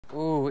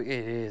Ooh, it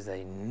is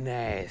a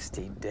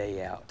nasty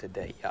day out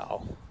today,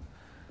 y'all.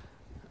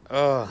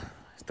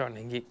 Starting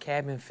to get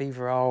cabin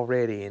fever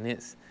already, and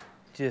it's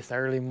just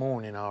early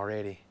morning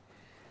already.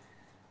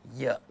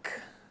 Yuck.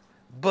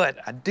 But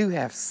I do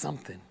have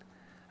something.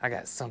 I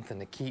got something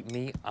to keep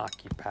me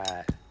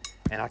occupied,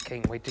 and I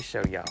can't wait to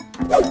show y'all.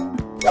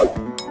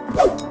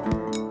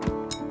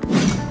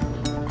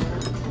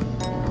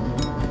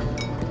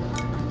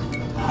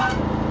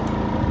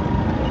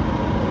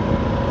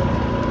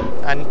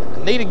 I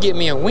need to get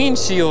me a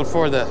windshield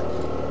for the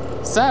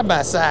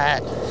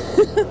side-by-side.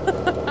 Is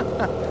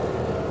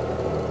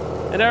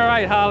that all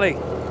right, Holly?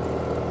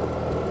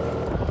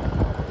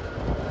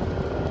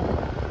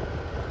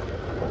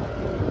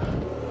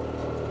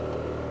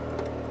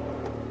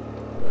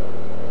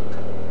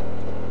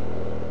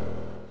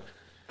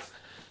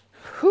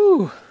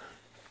 Whew.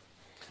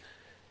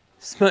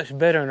 It's much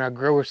better in our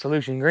Grower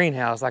Solution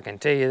greenhouse, I can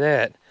tell you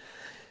that.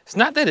 It's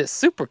not that it's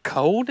super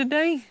cold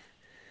today.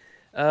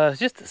 It's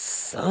just the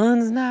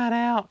sun's not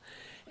out,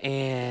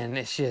 and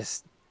it's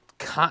just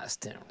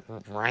constant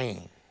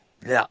rain.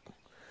 Look.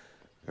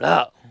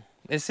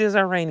 This is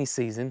our rainy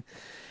season,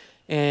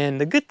 and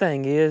the good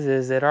thing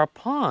is that our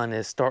pond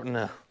is starting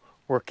to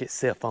work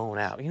itself on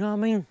out. You know what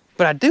I mean?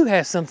 But I do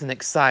have something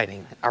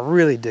exciting. I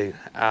really do.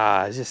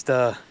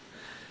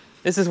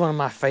 This is one of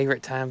my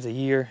favorite times of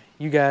year.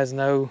 You guys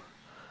know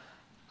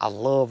I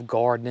love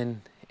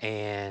gardening,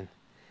 and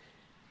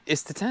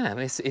it's the time.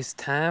 It's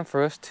time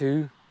for us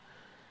to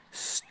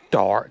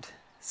start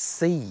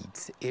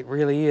seeds. It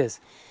really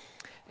is.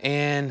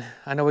 And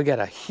I know we got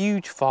a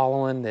huge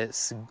following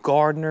that's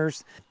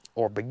gardeners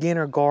or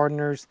beginner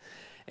gardeners,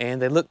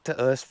 and they look to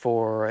us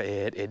for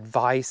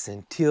advice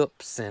and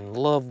tips and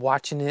love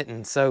watching it.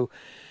 And so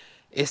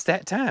it's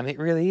that time. It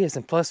really is.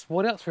 And plus,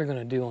 what else we're going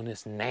to do on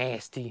this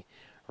nasty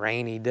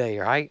rainy day,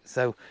 right?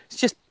 So it's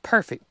just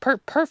perfect.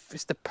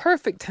 It's the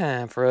perfect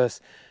time for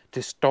us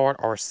to start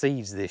our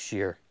seeds this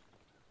year.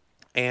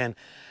 And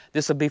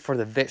this will be for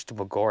the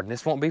vegetable garden.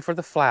 This won't be for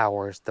the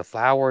flowers. The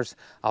flowers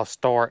I'll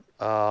start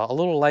a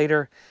little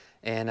later,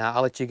 and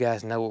I'll let you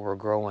guys know what we're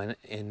growing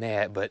in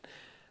that. But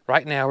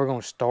right now we're going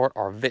to start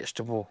our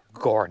vegetable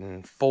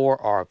garden for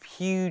our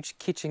huge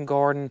kitchen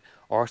garden,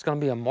 or it's going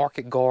to be a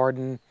market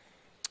garden,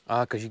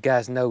 because you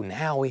guys know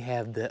now we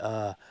have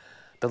the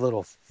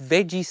little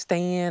veggie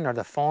stand or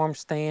the farm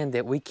stand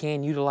that we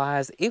can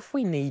utilize if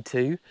we need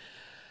to.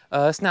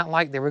 It's not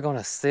like that we're going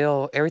to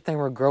sell. Everything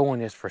we're growing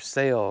is for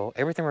sale.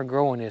 Everything we're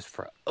growing is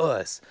for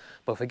us.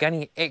 But if we got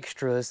any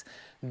extras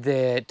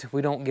that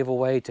we don't give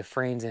away to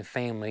friends and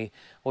family,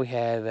 we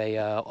have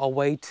a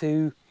way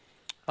to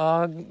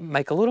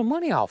make a little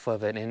money off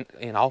of it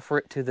and offer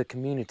it to the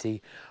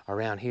community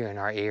around here in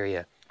our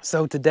area.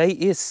 So today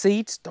is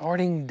seed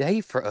starting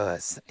day for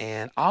us,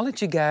 and I'll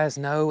let you guys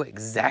know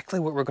exactly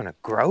what we're going to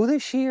grow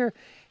this year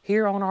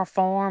here on our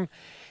farm,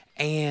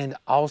 and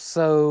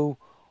also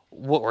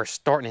what we're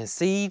starting in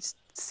seed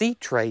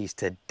trays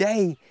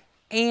today,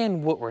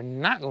 and what we're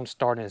not going to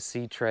start in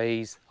seed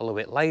trays a little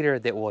bit later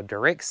that will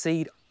direct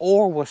seed,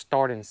 or we'll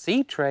start in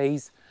seed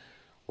trays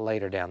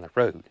later down the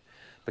road,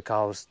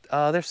 because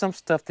there's some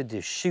stuff that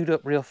just shoot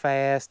up real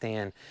fast,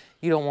 and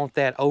you don't want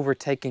that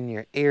overtaking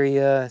your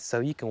area, so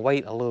you can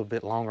wait a little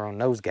bit longer on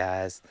those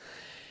guys.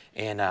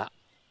 And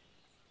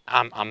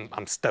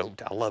I'm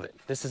stoked. I love it.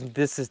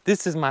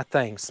 This is my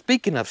thing.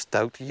 Speaking of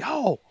stoked,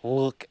 y'all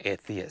look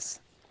at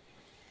this.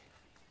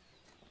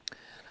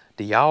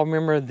 Do y'all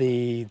remember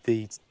the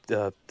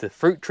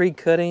fruit tree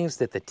cuttings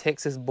that the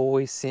Texas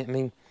boys sent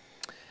me?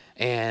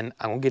 And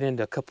I'm gonna get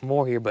into a couple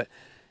more here, but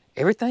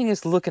everything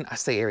is looking, I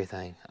say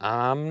everything.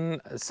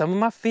 Some of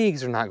my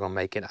figs are not gonna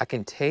make it. I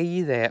can tell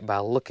you that by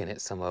looking at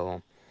some of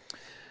them.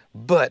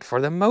 But for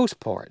the most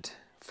part,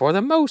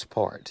 the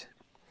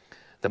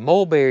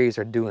mulberries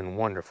are doing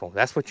wonderful.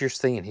 That's what you're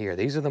seeing here.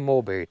 These are the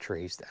mulberry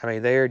trees. I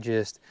mean, they're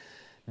just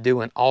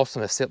doing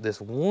awesome, except this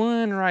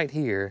one right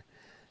here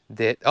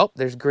that, oh,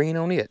 there's green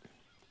on it.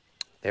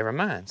 Never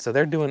mind. So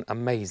they're doing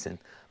amazing.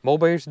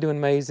 Mulberries are doing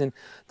amazing.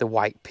 The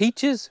white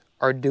peaches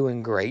are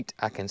doing great.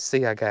 I can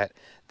see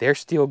they're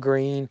still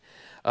green.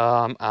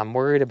 I'm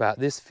worried about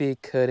this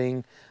fig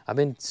cutting. I've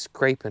been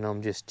scraping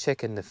them, just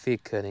checking the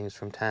fig cuttings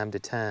from time to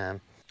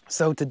time.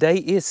 So today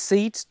is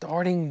seed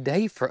starting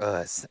day for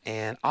us,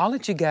 and I'll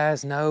let you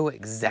guys know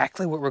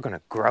exactly what we're going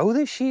to grow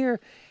this year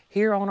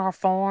here on our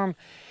farm,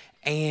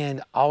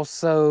 and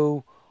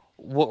also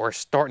what we're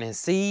starting in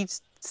seed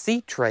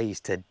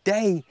trays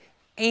today,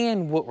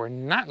 and what we're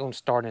not going to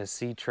start in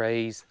seed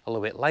trays a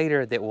little bit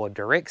later that will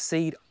direct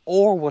seed,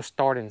 or we'll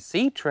start in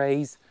seed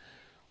trays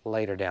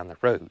later down the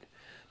road,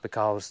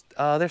 because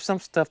there's some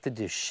stuff that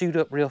just shoot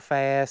up real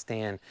fast,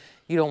 and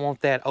you don't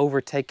want that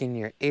overtaking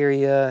your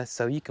area,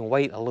 so you can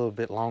wait a little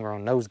bit longer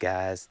on those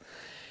guys.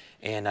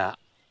 And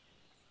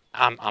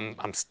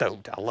I'm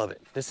stoked. I love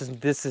it.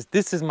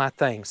 This is my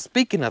thing.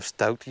 Speaking of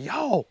stoked,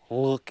 y'all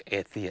look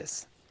at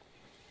this.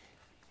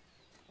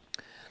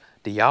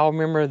 Do y'all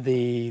remember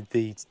the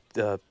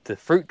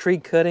fruit tree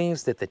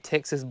cuttings that the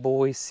Texas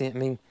boys sent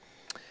me?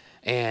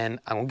 And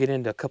I'm gonna get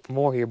into a couple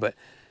more here, but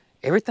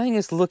everything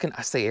is looking,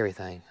 I say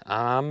everything.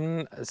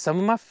 Some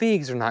of my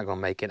figs are not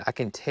gonna make it. I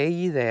can tell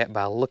you that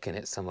by looking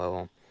at some of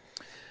them.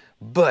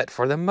 But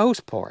for the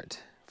most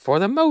part,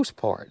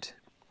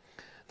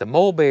 the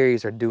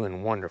mulberries are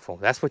doing wonderful.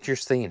 That's what you're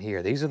seeing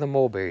here. These are the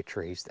mulberry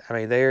trees. I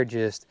mean, they're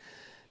just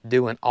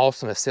doing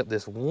awesome, except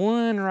this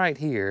one right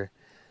here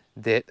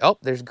that, oh,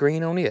 there's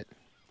green on it.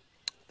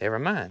 Never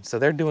mind. So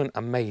they're doing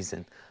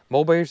amazing.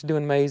 Mulberries are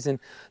doing amazing.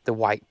 The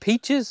white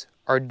peaches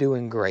are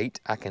doing great.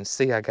 I can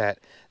see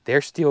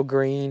they're still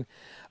green.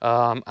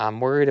 I'm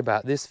worried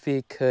about this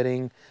fig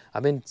cutting.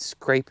 I've been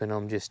scraping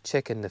them, just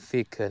checking the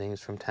fig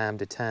cuttings from time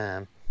to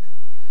time.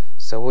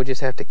 So we'll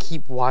just have to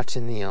keep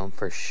watching them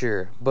for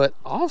sure. But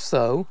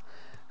also,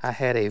 I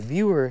had a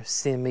viewer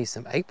send me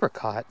some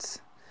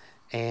apricots,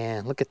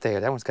 and look at there,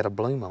 that one's got a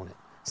bloom on it.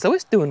 So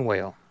it's doing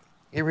well,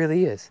 it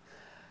really is.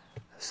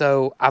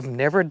 So I've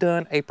never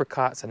done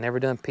apricots, I've never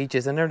done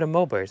peaches, I've never done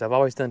mulberries. I've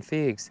always done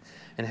figs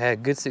and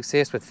had good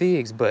success with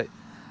figs, but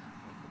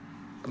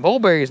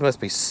mulberries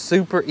must be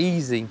super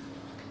easy.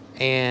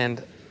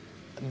 And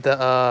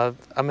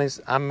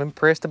I'm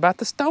impressed about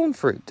the stone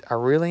fruit, I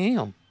really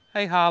am.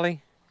 Hey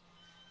Holly.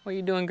 What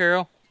you doing,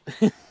 girl?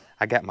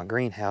 I got my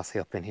greenhouse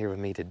help in here with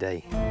me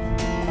today.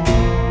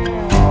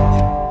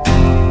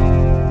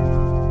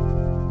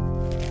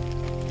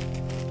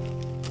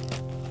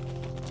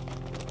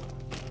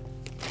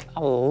 I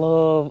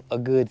love a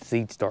good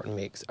seed starting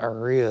mix. I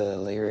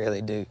really,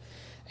 really do.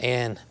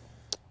 And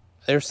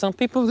there's some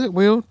people that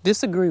will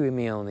disagree with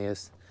me on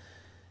this,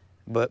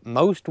 but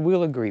most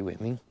will agree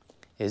with me,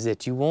 is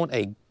that you want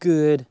a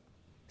good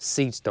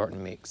seed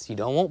starting mix. You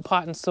don't want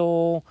potting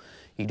soil.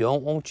 You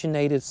don't want your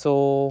native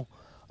soil.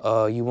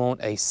 You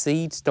want a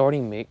seed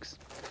starting mix.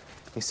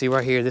 You see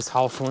right here, this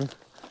Hossinator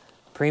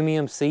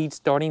premium seed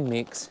starting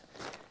mix.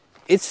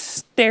 It's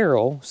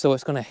sterile, so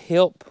it's gonna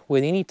help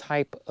with any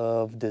type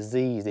of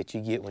disease that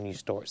you get when you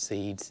start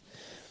seeds.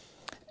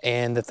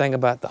 And the thing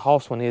about the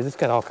Hossinator is it's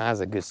got all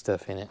kinds of good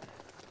stuff in it.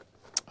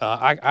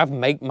 I've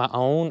made my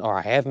own, or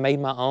I have made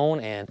my own,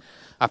 and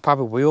I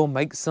probably will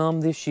make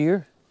some this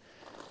year.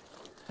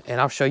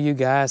 And I'll show you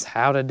guys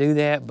how to do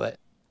that, but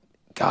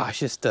gosh,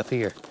 this stuff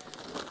here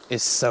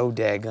is so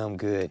daggum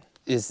good.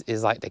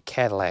 Is like the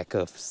Cadillac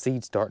of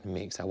seed starting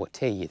mix, I will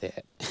tell you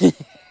that.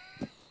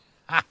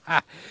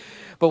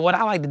 But what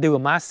I like to do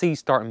with my seed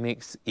starting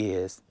mix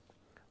is,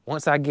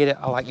 once I get it,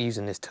 I like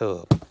using this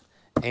tub.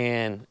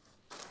 And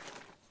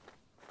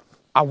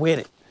I wet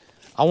it.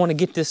 I want to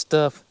get this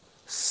stuff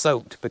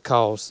soaked,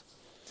 because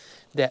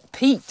that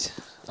peat,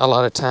 a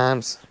lot of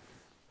times,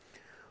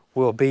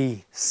 will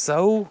be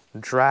so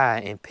dry,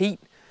 and peat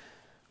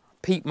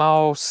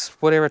moss,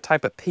 whatever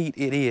type of peat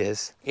it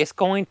is, it's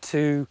going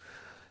to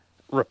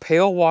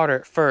repel water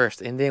at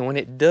first, and then when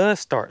it does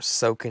start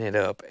soaking it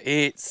up,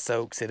 it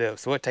soaks it up.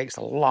 So it takes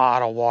a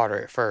lot of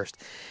water at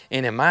first.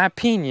 And in my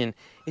opinion,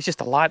 it's just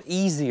a lot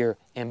easier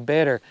and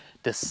better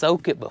to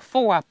soak it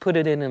before I put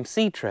it in them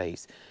seed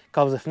trays.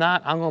 Because if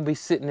not, I'm gonna be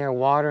sitting there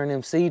watering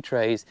them seed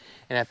trays,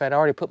 and if I'd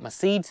already put my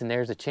seeds in there,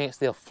 there's a chance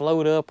they'll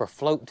float up or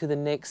float to the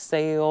next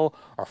cell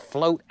or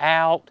float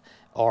out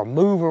or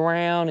move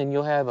around, and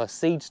you'll have a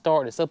seed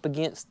start that's up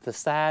against the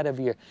side of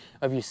your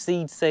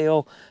seed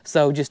cell.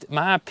 So just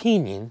my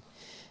opinion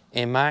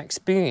and my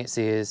experience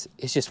is,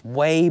 it's just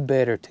way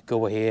better to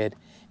go ahead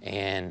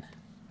and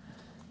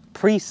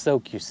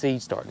pre-soak your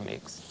seed starting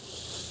mix.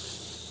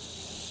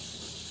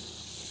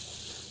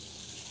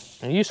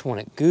 And you just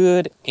want it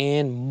good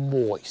and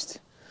moist.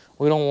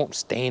 We don't want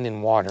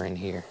standing water in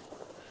here.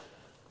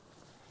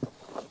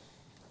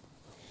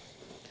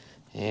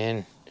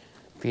 And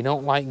if you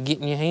don't like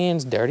getting your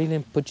hands dirty,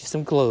 then put you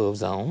some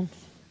gloves on.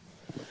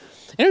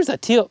 And there's a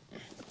tip.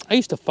 I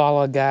used to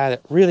follow a guy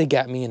that really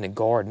got me in the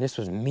garden. This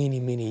was many,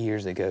 many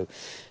years ago.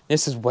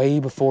 This is way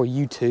before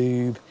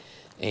YouTube,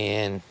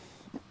 and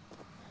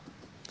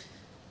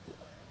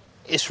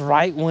it's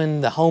right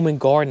when the Home and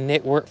Garden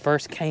Network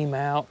first came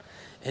out,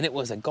 and it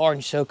was a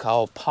garden show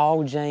called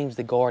Paul James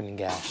the Garden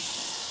Guy.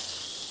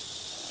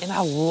 And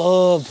I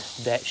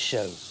loved that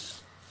show.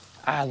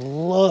 I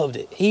loved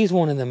it. He's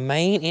one of the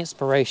main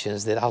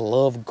inspirations that I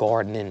love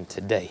gardening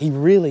today. He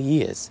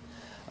really is.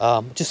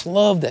 Just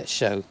love that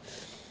show.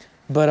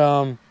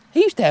 But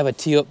he used to have a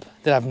tip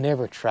that I've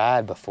never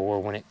tried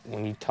before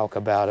when you talk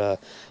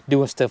about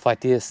doing stuff like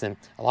this, and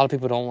a lot of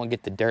people don't want to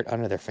get the dirt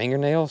under their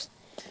fingernails.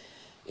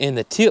 And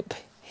the tip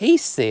he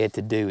said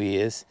to do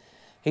is,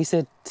 he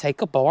said,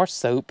 take a bar of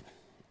soap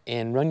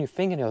and run your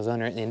fingernails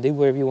under it and do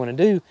whatever you want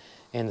to do,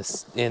 and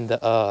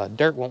the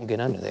dirt won't get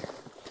under there.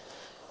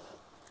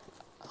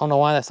 I don't know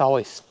why that's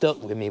always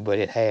stuck with me, but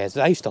it has.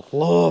 I used to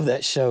love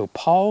that show,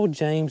 Paul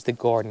James the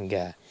Garden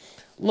Guy.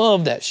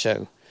 Loved that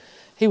show.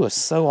 He was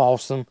so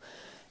awesome.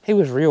 He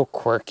was real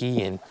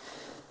quirky and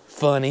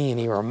funny, and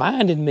he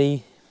reminded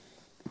me,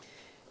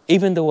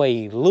 even the way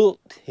he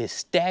looked, his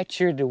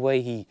stature, the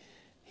way he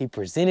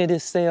presented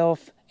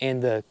himself,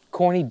 and the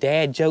corny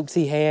dad jokes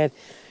he had.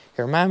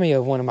 He reminded me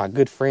of one of my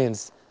good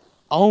friends'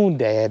 own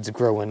dads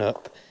growing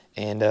up.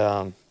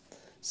 And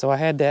so I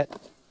had that,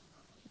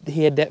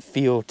 he had that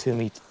feel to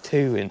me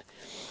too. And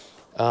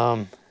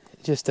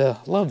Just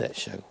love that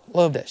show.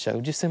 Love that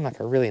show. Just seemed like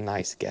a really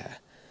nice guy.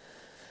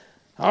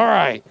 All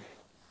right.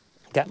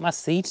 Got my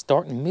seed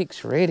starting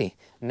mix ready.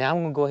 Now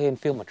I'm gonna go ahead and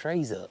fill my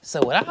trays up.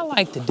 So what I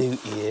like to do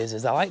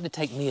is I like to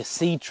take me a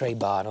seed tray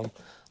bottom,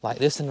 like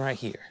this one right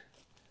here.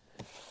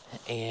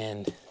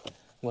 And I'm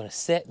gonna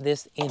set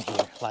this in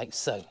here like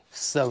so.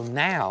 So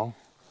now,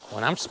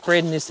 when I'm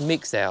spreading this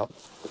mix out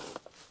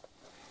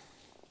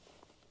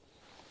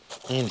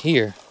in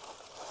here,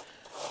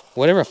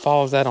 whatever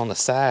falls out on the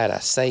side, I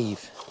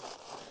save.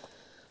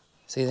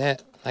 See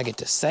that? I get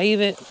to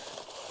save it,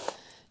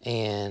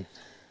 and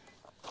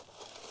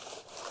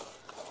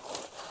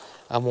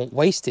I won't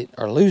waste it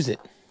or lose it.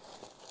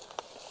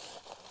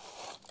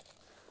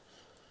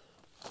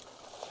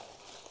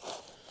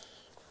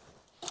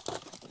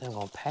 I'm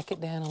gonna pack it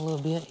down a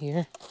little bit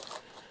here.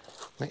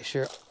 Make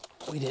sure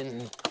we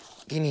didn't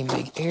get any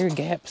big air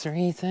gaps or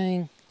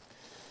anything.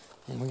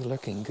 And we're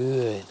looking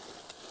good.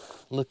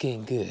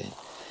 Looking good.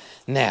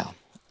 Now,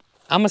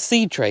 I'm a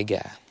seed tray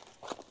guy.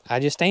 I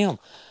just am.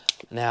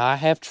 Now, I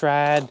have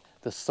tried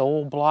the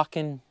soil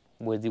blocking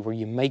where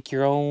you make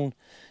your own.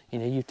 You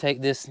know, you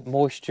take this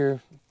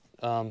moisture,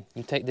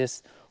 you take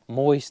this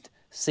moist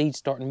seed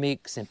starting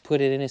mix and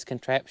put it in this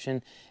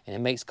contraption, and it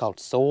makes called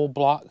soil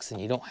blocks, and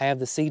you don't have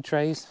the seed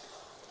trays.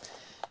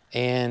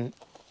 And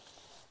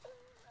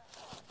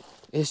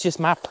it's just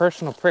my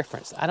personal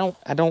preference. I don't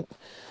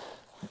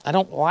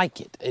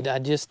like it. I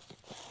just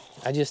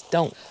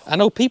don't. I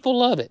know people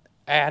love it.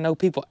 I know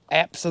people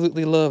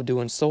absolutely love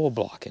doing soil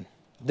blocking.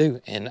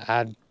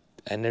 And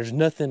there's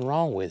nothing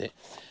wrong with it.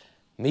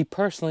 Me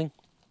personally,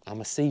 I'm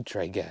a seed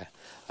tray guy.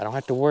 I don't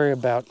have to worry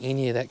about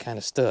any of that kind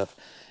of stuff.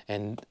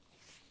 And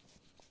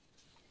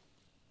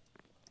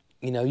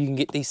you know, you can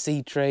get these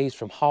seed trays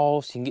from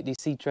Hoss. You can get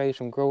these seed trays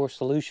from Grower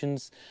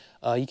Solutions.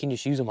 You can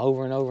just use them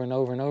over and over and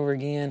over and over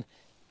again.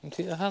 You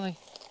see that, Holly?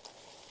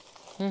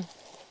 You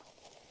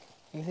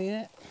see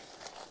that?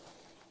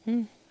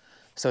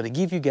 So to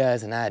give you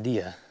guys an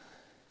idea,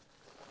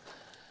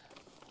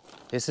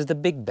 this is the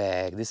big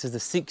bag. This is the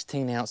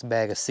 16-ounce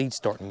bag of seed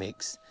starting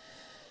mix.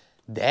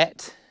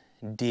 That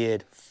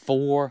did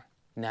 4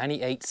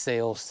 98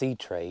 cell seed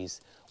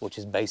trays, which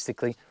is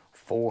basically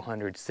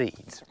 400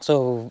 seeds.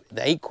 So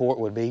the 8-quart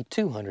would be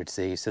 200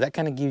 seeds. So that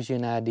kind of gives you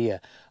an idea.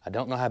 I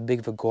don't know how big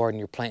of a garden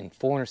you're planting.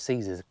 400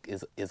 seeds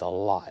is a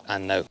lot, I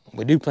know.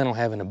 We do plan on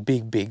having a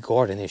big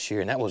garden this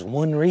year, and that was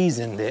one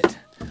reason that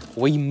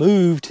we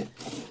moved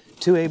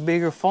to a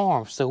bigger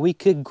farm, so we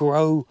could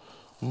grow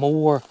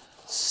more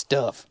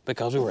stuff,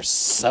 because we were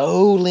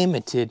so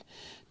limited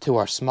to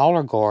our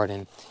smaller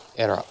garden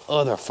at our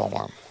other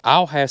farm.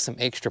 I'll have some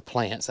extra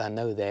plants, I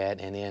know that,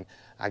 and then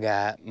I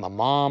got my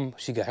mom,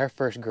 she got her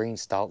first green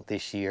stalk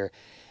this year,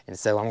 and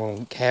so I'm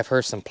gonna have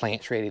her some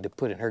plants ready to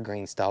put in her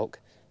green stalk.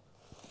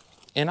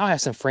 And I'll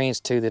have some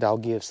friends too that I'll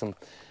give some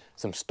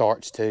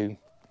starts to,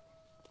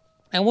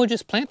 and we'll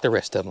just plant the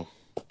rest of them.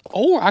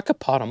 Or I could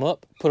pot them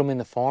up, put them in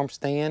the farm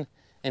stand,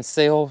 and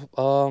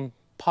sell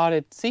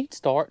potted seed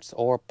starts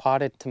or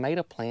potted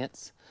tomato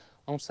plants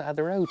on the side of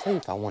the road too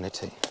if I wanted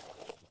to.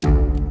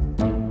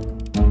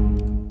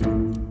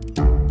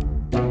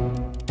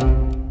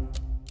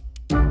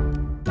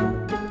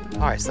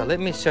 All right, so let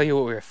me show you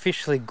what we're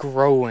officially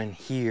growing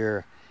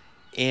here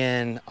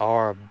in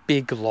our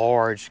big,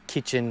 large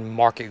kitchen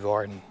market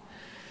garden.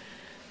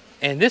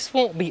 And this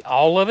won't be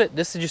all of it.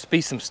 This will just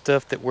be some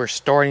stuff that we're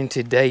starting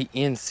today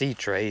in seed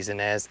trays. And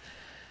as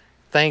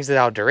things that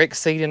I'll direct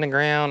seed in the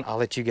ground, I'll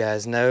let you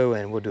guys know,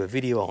 and we'll do a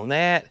video on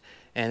that.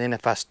 And then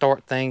if I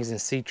start things in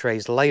seed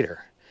trays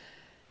later,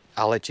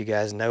 I'll let you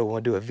guys know.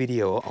 We'll do a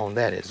video on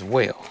that as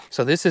well.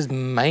 So this is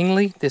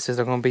going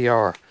to be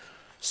our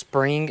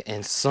spring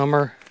and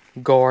summer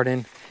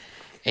garden.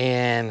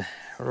 And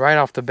right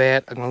off the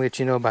bat, I'm going to let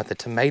you know about the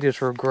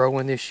tomatoes we're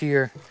growing this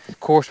year. Of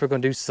course, we're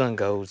going to do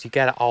sungolds. You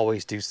got to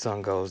always do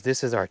sungolds.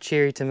 This is our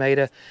cherry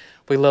tomato.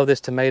 We love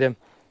this tomato.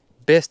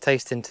 Best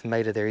tasting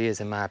tomato there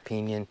is, in my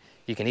opinion.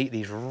 You can eat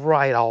these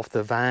right off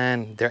the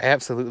vine. They're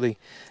absolutely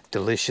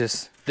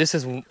delicious.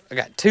 I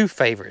got two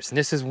favorites, and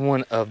this is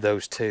one of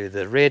those two.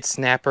 The red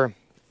snapper,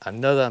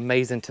 another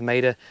amazing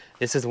tomato.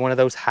 This is one of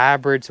those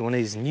hybrids, one of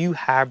these new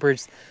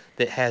hybrids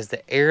that has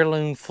the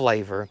heirloom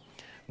flavor,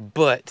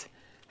 but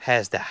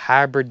has the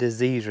hybrid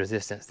disease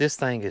resistance. This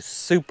thing is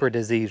super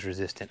disease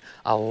resistant.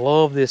 I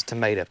love this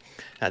tomato.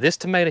 Now this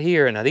tomato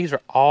here, now these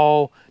are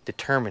all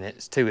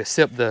determinants too,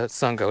 except the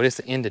sungold. It's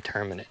an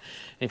indeterminate.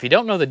 And if you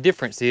don't know, the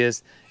difference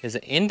is an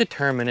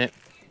indeterminate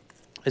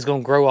is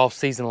going to grow all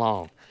season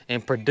long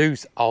and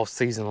produce all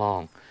season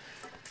long.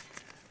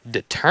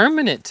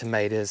 Determinate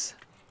tomatoes,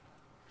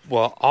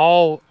 well,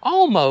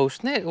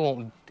 almost, it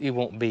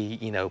won't be,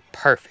 you know,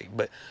 perfect,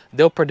 but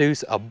they'll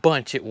produce a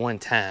bunch at one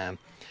time.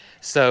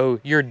 So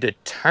you're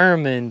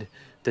determined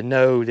to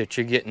know that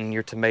you're getting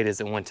your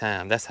tomatoes at one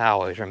time. That's how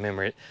I always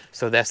remember it.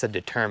 So that's a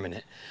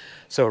determinant.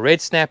 So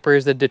red snapper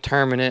is the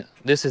determinant.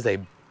 This is a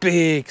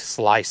big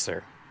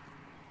slicer.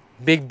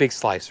 Big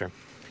slicer.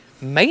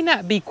 May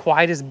not be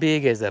quite as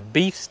big as a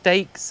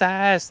beefsteak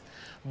size,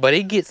 but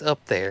it gets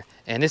up there.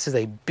 And this is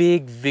a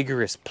big,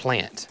 vigorous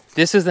plant.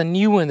 This is a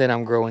new one that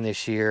I'm growing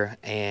this year,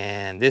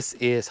 and this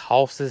is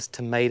Hoss's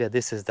tomato.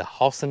 This is the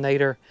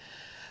Hossinator.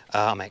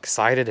 I'm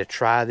excited to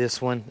try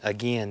this one.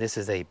 Again, this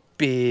is a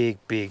big,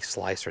 big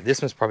slicer.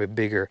 This one's probably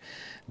bigger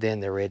than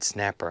the red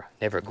snapper.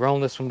 Never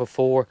grown this one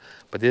before,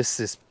 but this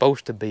is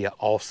supposed to be an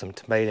awesome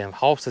tomato. And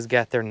Hoss has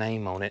got their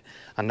name on it.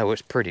 I know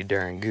it's pretty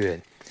darn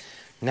good.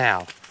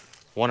 Now,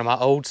 one of my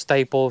old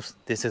staples,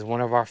 this is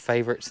one of our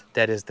favorites.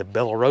 That is the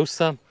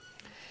rosa.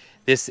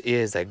 This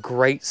is a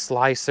great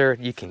slicer.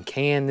 You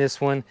can this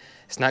one.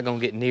 It's not gonna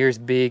get near as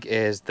big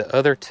as the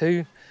other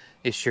two.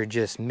 It's your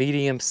just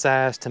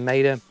medium-sized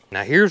tomato.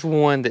 Now here's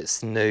one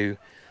that's new.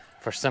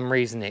 For some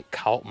reason it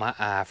caught my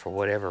eye for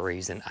whatever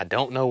reason. I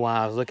don't know why.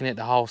 I was looking at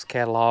the Hoss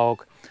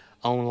catalog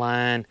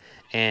online,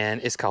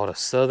 and it's called a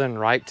Southern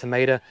Ripe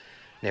Tomato.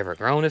 Never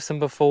grown this one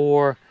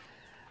before.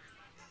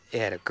 It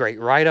had a great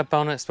write-up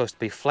on it. It's supposed to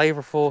be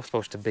flavorful,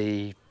 supposed to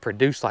be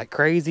produced like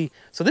crazy.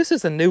 So this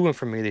is a new one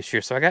for me this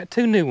year. So I got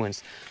two new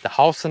ones, the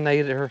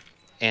Hossinator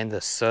and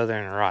the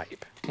Southern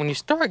Ripe. When you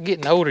start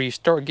getting older, you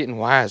start getting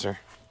wiser.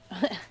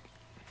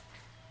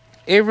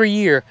 Every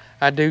year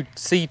I do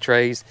seed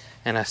trays,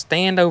 and I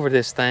stand over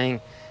this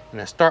thing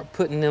and I start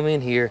putting them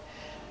in here,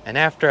 and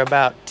after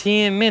about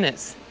 10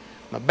 minutes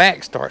my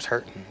back starts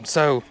hurting.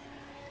 So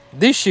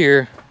this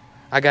year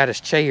I got us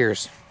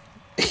chairs.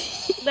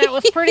 That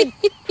was pretty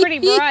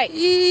bright.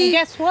 And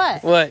guess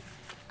what? What?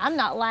 I'm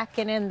not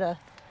lacking in the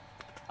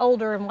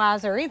older and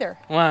wiser either.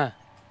 Why?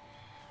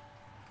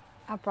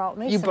 I brought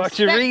me You some brought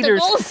your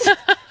readers.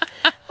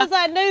 Because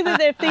I knew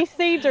that if these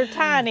seeds are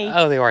tiny,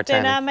 oh, they are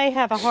tiny. then I may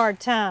have a hard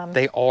time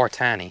They are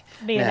tiny.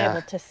 being Now,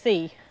 able to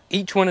see.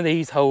 each one of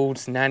these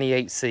holds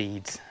 98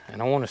 seeds,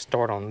 and I want to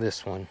start on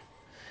this one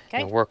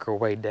and work our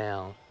way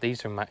down.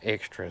 These are my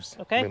extras.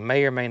 Okay. We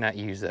may or may not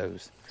use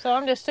those. So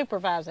I'm just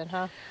supervising,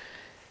 huh?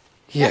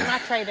 Yeah. Got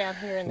my tray down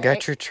here in the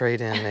Got your tray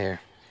down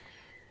there.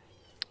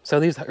 So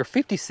these are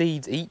 50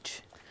 seeds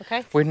each.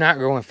 Okay. We're not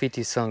growing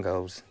 50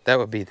 sungolds. That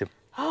would be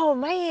Oh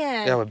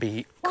man. that would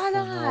be Why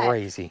not?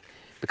 crazy,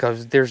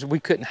 because we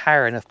couldn't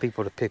hire enough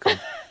people to pick them.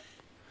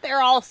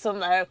 They're awesome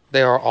though.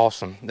 They are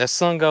awesome. That's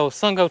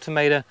sungold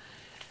tomato.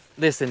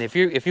 Listen, if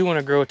you want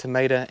to grow a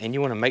tomato and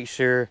you want to make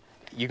sure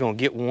you're gonna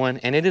get one,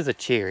 and it is a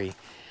cherry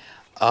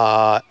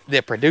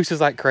that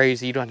produces like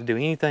crazy, you don't have to do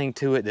anything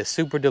to it, that's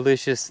super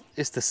delicious,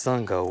 it's the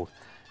sungold.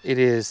 It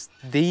is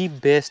the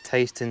best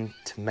tasting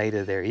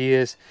tomato there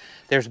is.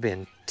 There's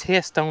been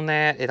tests on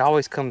that. It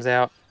always comes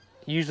out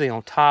usually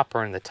on top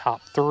or in the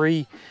top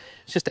 3.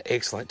 It's just an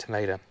excellent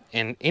tomato,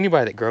 and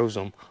anybody that grows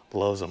them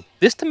loves them.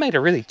 This tomato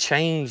really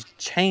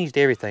changed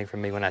everything for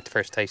me when I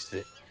first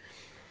tasted it.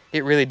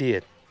 It really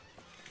did.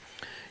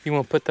 You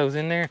want to put those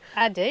in there?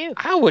 I do.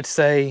 I would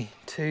say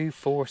 2,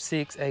 4,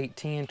 6, 8,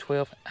 10,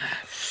 12.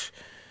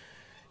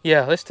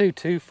 Yeah, let's do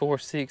 2, 4,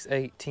 6,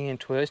 8, 10,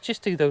 12. Let's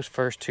just do those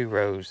first 2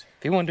 rows.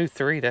 If you want to do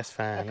 3, that's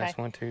fine. Okay. That's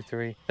 1, 2,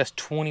 3. That's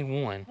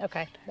 21.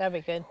 Okay, that'd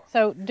be good.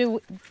 So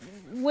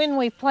when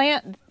we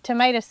plant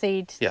tomato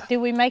seeds, do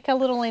we make a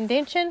little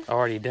indention?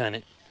 Already done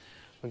it.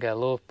 We got a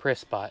little press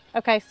spot.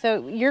 Okay,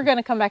 so you're going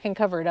to come back and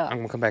cover it up. I'm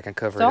going to come back and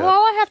cover So it up.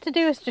 all I have to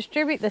do is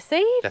distribute the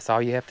seed? That's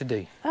all you have to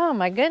do. Oh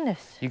my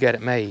goodness. You got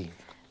it made.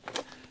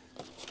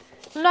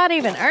 I'm not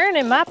even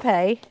earning my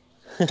pay.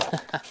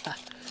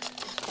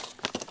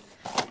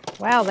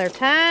 Wow, they're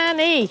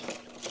tiny.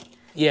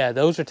 Yeah,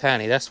 those are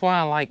tiny. That's why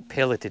I like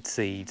pelleted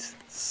seeds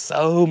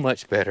so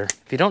much better.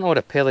 If you don't know what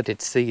a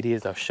pelleted seed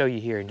is, I'll show you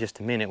here in just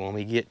a minute when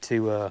we get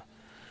to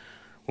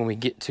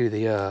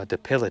the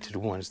pelleted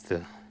ones,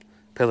 the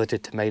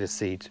pelleted tomato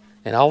seeds.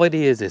 And all it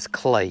is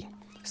clay.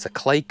 It's a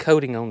clay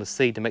coating on the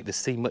seed to make the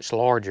seed much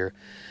larger.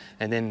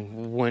 And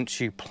then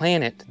once you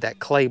plant it, that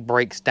clay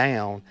breaks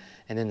down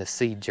and then the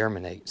seed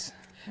germinates.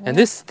 Yeah. And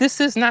this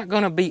is not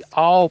going to be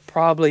all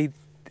probably,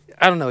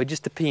 I don't know, it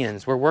just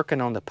depends. We're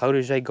working on the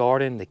potager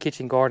garden, the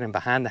kitchen garden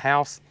behind the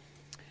house.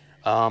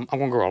 I'm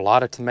going to grow a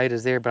lot of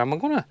tomatoes there, but I'm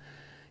going to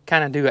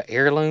kind of do an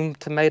heirloom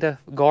tomato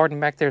garden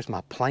back there is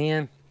my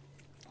plan.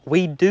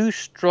 We do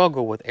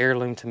struggle with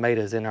heirloom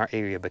tomatoes in our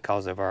area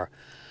because of our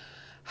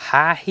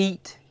high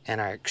heat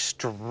and our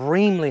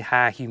extremely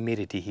high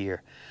humidity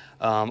here.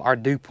 Our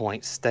dew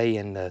points stay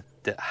in the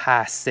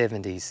high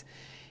 70s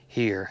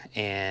here,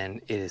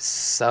 and it is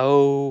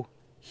so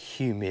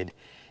humid,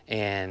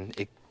 and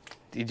it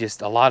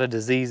just, a lot of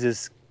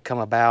diseases come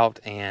about,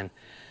 and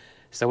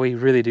so we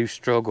really do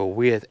struggle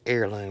with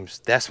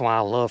heirlooms. That's why I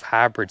love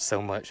hybrids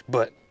so much.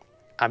 But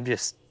I've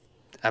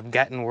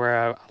gotten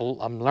where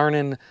I'm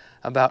learning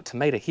about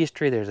tomato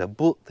history. There's a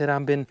book that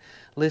I've been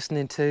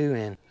listening to,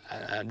 and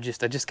I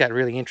just got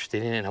really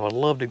interested in it. And I would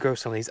love to grow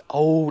some of these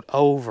old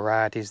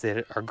varieties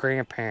that our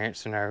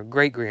grandparents and our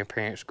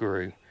great-grandparents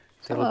grew.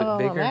 Is that a little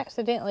bit bigger? I'm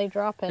accidentally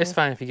dropping. It's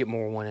fine if you get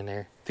more one in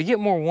there. If you get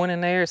more one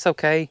in there, it's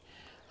okay.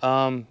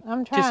 I'm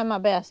trying my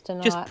best to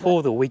not. Just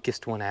pull the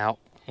weakest one out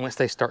once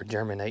they start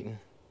germinating.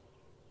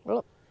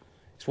 Well,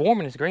 it's warm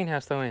in this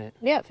greenhouse though, ain't it?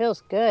 Yeah, it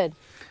feels good.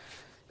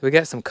 We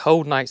got some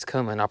cold nights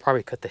coming. I'll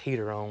probably cut the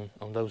heater on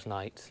those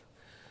nights.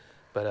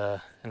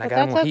 But and I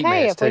got them that's on heat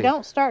okay. mats If we too.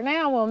 don't start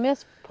now, we'll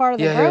miss part of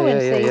the growing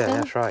season. Yeah,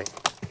 that's right.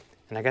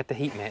 And I got the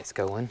heat mats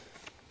going,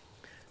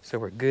 so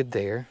we're good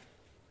there.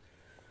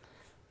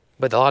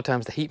 But a lot of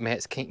times the heat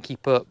mats can't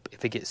keep up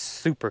if it gets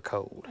super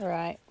cold.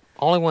 Right.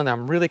 Only one that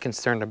I'm really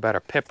concerned about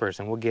are peppers,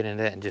 and we'll get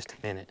into that in just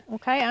a minute.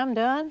 Okay, I'm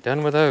done.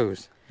 Done with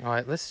those. All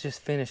right, let's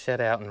just finish that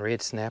out in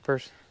red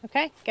snappers.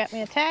 Okay, got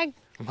me a tag.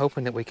 I'm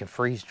hoping that we can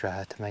freeze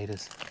dry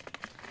tomatoes.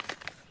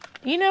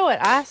 You know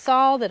what I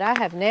saw that I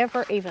have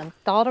never even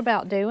thought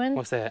about doing?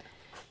 What's that?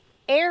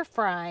 Air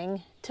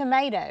frying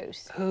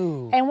tomatoes.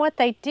 Ooh. And what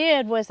they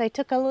did was they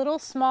took a little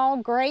small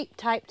grape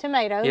type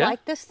tomato,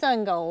 like the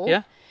sungold.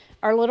 Yeah.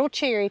 Our little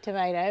cherry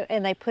tomato,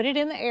 and they put it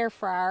in the air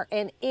fryer,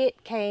 and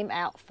it came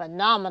out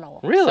phenomenal.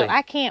 Really? So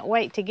I can't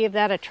wait to give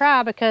that a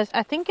try because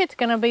I think it's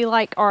going to be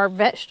like our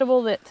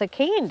vegetable that's a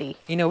candy.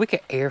 You know, we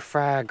could air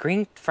fry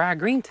green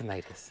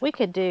tomatoes. We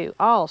could do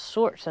all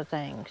sorts of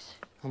things.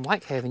 I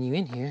like having you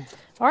in here.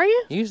 Are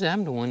you? Usually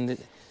I'm the one that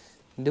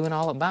doing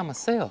all it by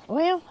myself.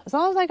 Well, as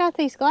long as I got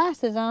these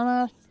glasses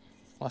on,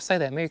 Well, I say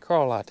that Mary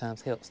Carl a lot of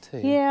times helps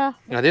too. yeah.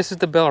 Now this is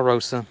the Bella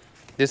Rosa.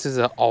 This is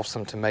an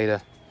awesome tomato.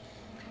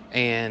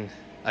 And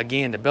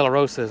again, the Bella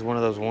Rosa is one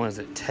of those ones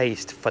that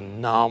tastes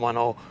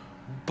phenomenal,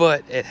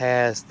 but it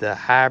has the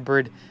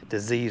hybrid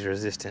disease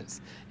resistance,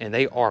 and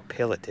they are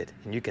pelleted.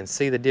 And you can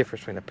see the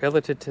difference between a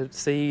pelleted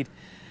seed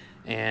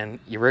and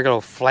your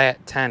regular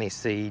flat, tiny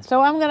seed.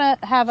 So I'm going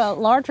to have a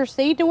larger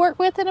seed to work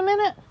with in a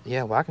minute?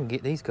 Yeah, well, I can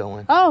get these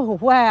going. Oh,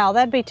 wow,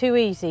 that'd be too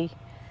easy.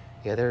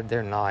 Yeah,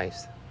 they're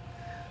nice.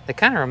 They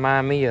kind of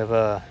remind me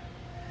of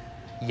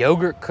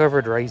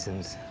yogurt-covered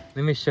raisins.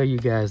 Let me show you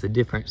guys the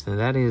difference. Now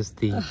that is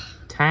the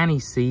tiny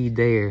seed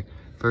there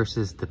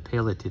versus the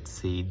pelleted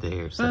seed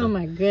there. So oh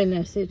my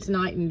goodness, it's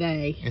night and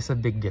day. it's a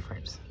big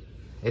difference.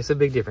 It's a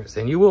big difference,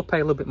 and you will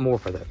pay a little bit more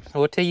for those. I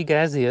will tell you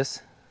guys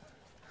this.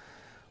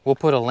 We'll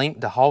put a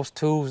link to Hoss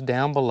Tools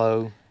down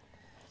below.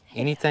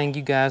 Anything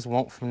you guys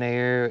want from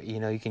there, you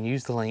know, you can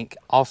use the link.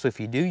 Also,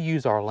 if you do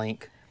use our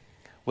link,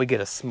 we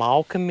get a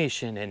small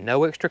commission at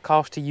no extra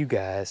cost to you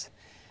guys,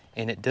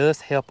 and it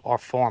does help our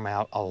farm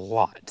out a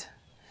lot.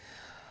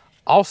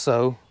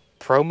 Also,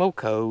 promo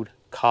code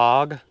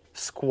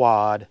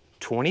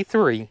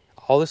COGSQUAD23,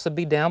 all this will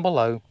be down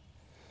below,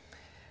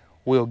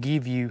 will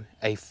give you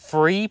a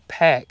free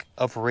pack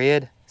of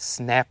red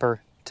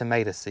snapper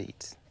tomato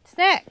seeds. What's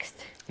next?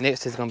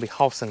 Next is going to be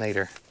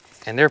Hossinator,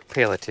 and they're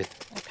pelleted.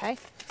 Okay.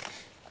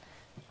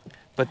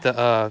 But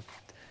the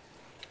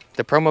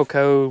promo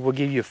code will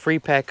give you a free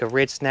pack of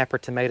red snapper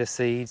tomato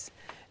seeds,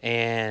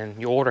 and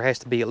your order has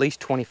to be at least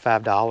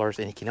 $25,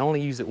 and you can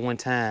only use it one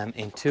time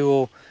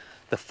until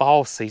the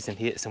fall season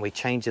hits and we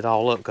change it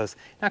all up, because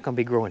you're not going to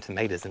be growing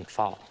tomatoes in the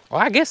fall.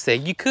 Well, I guess that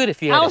you could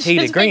if you had a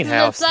heated greenhouse.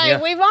 I was just fixing to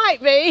say, we might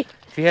be.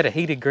 If you had a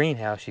heated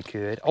greenhouse, you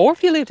could. Or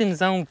if you lived in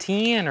zone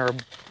 10 or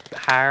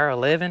higher,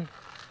 11.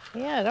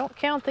 Yeah, don't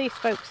count these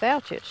folks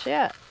out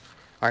yet.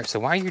 All right, so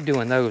while you're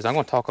doing those, I'm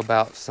going to talk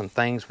about some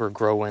things we're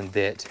growing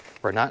that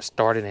we're not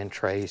starting in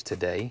trays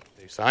today.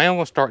 So I am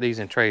going to start these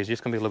in trays,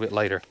 just going to be a little bit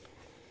later.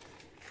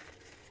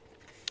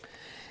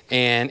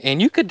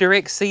 And you could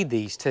direct seed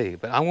these too,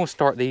 but I'm going to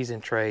start these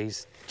in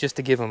trays just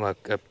to give them a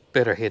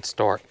better head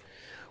start.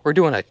 We're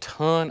doing a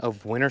ton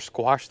of winter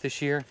squash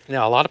this year.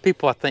 Now, a lot of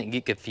people, I think,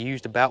 get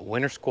confused about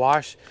winter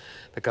squash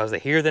because they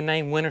hear the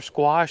name winter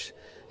squash,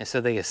 and so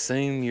they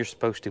assume you're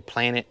supposed to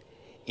plant it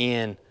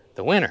in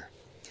the winter.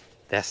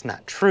 That's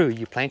not true.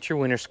 You plant your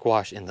winter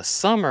squash in the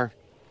summer,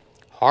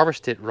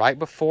 harvest it right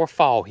before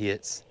fall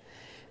hits,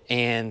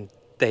 and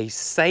they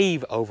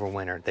save over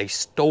winter. They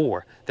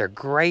store. They're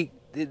great.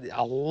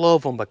 I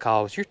love them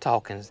because you're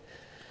talking,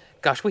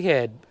 gosh, we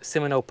had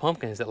Seminole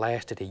pumpkins that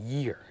lasted a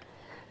year.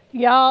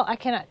 Y'all, I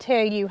cannot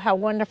tell you how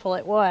wonderful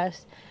it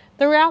was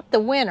throughout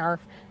the winter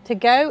to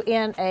go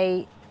in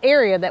a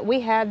area that we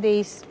had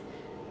these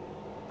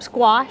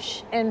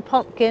squash and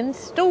pumpkins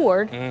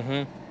stored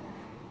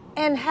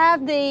and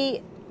have the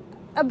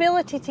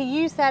ability to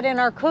use that in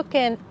our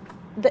cooking.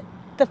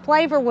 The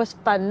flavor was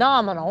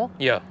phenomenal.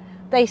 Yeah.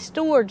 They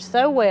stored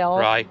so well.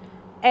 Right.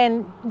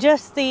 And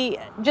just the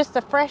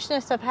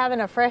freshness of having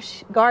a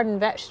fresh garden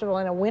vegetable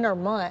in a winter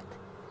month.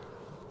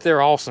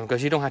 They're awesome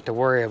because you don't have to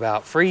worry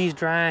about freeze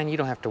drying. You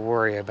don't have to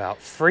worry about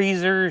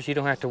freezers. You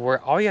don't have to worry.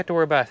 All you have to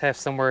worry about is have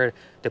somewhere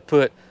to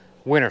put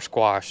winter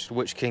squash,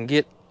 which can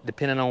get,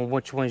 depending on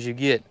which ones you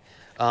get,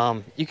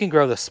 you can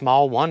grow the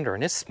small wonder,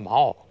 and it's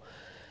small.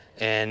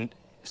 And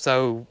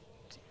so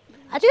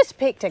I just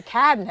picked a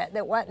cabinet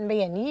that wasn't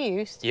being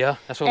used. Yeah,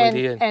 that's what we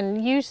did.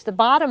 And used the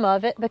bottom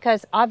of it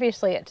because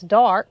obviously it's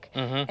dark,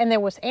 and there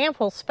was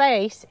ample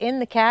space in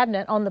the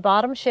cabinet on the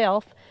bottom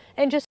shelf,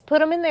 and just put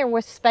them in there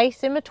with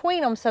space in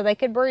between them so they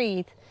could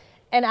breathe.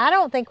 And I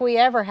don't think we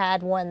ever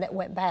had one that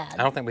went bad. I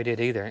don't think we did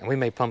either. And we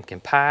made pumpkin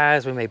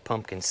pies, we made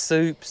pumpkin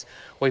soups,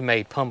 we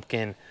made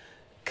pumpkin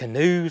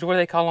canoes, what do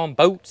they call them?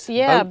 Boats?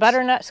 Yeah, boats?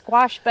 butternut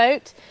squash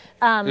boats.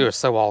 It was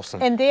so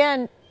awesome. And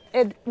then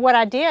what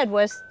I did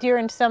was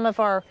during some of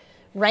our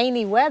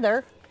rainy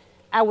weather,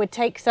 I would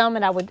take some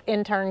and I would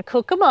in turn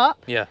cook them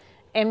up. Yeah.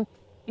 And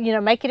you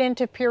know, make it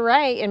into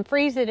puree and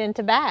freeze it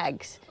into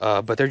bags.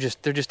 But they're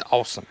just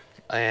awesome.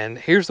 And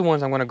here's the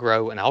ones I'm gonna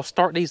grow, and I'll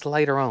start these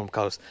later on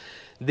because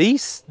the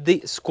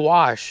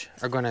squash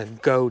are gonna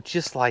go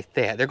just like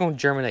that. They're gonna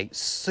germinate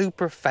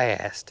super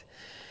fast.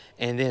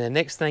 And then the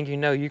next thing you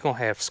know, you're gonna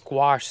have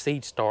squash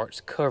seed starts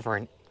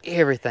covering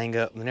everything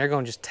up, and they're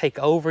gonna just take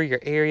over your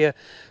area.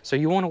 So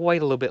you wanna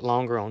wait a little bit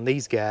longer on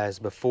these guys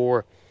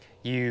before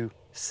you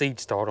seed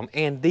start them.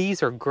 And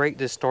these are great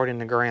to start in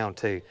the ground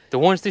too. The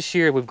ones this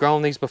year, we've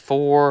grown these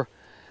before,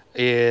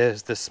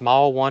 is the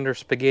Small Wonder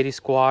spaghetti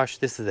squash.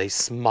 This is a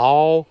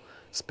small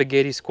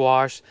spaghetti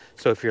squash.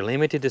 So if you're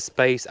limited to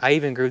space, I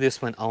even grew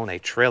this one on a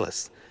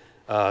trellis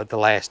the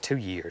last 2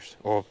 years,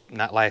 or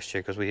not last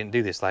year because we didn't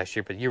do this last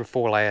year, but year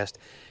before last,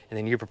 and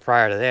then year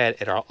prior to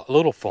that at our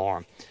little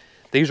farm.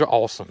 These are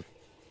awesome.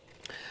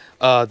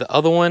 The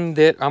other one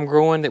that I'm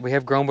growing that we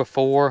have grown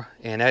before,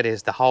 and that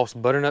is the Hoss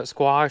butternut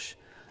squash.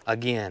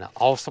 Again,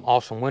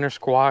 awesome winter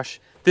squash.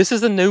 This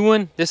is a new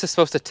one. This is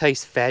supposed to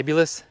taste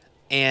fabulous,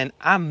 and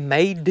I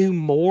may do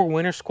more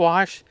winter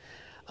squash,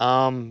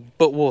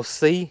 but we'll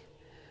see.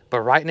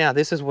 But right now,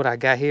 this is what I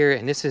got here,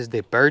 and this is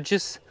the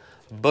Burgess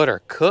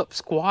buttercup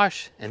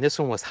squash, and this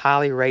one was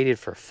highly rated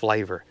for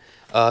flavor.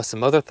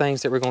 Some other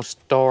things that we're going to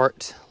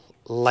start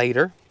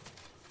later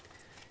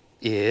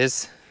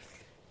is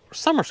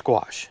summer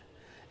squash,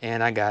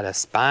 and I got a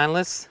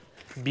Spineless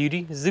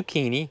Beauty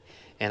Zucchini,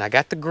 and I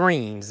got the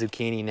green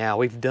zucchini. Now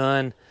we've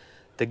done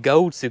the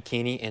gold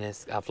zucchini, and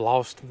I've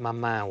lost my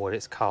mind what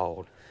it's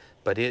called,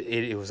 but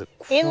it was a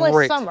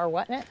Endless Summer,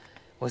 wasn't it?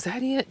 Was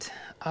that it?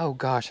 Oh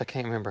gosh, I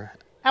can't remember.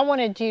 I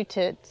wanted you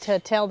to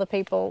tell the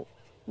people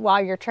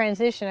while you're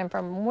transitioning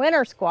from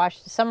winter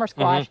squash to summer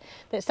squash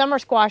that summer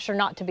squash are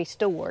not to be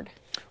stored.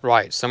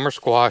 Right, summer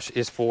squash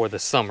is for the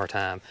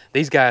summertime.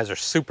 These guys are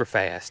super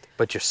fast,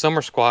 but your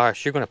summer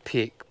squash, you're gonna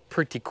pick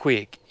pretty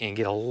quick and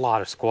get a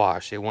lot of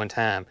squash at one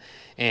time.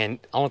 And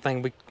the only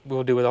thing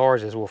we'll do with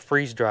ours is we'll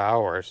freeze dry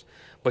ours,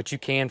 but you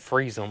can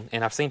freeze them,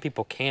 and I've seen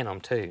people can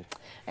them too.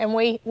 And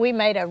we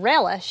made a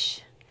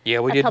relish. Yeah,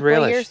 we did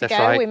relish. Years That's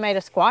ago, right. We made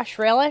a squash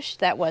relish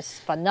that was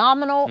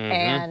phenomenal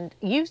and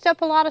used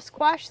up a lot of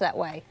squash that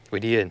way.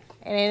 We did.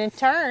 And in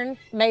turn,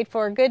 made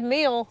for a good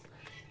meal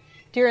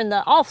during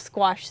the off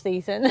squash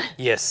season.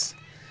 Yes.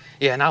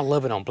 Yeah, and I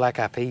love it on black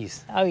eyed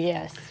peas. Oh,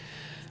 yes.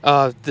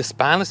 The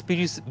Spineless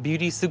Beauty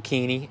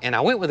Zucchini, and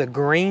I went with a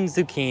green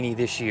zucchini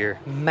this year,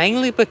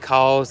 mainly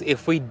because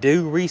if we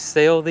do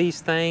resell these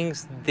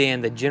things,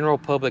 then the general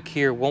public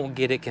here won't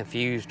get it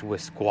confused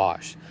with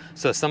squash.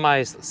 So if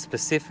somebody's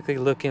specifically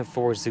looking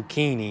for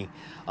zucchini,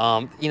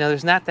 you know,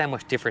 there's not that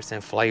much difference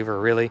in flavor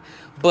really,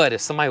 but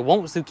if somebody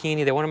wants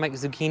zucchini, they want to make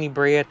zucchini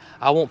bread,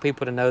 I want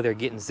people to know they're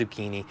getting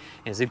zucchini,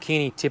 and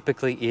zucchini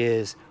typically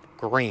is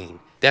green.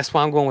 That's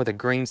why I'm going with a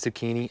green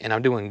zucchini, and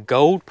I'm doing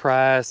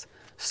Goldprize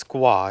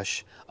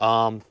squash.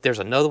 There's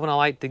another one I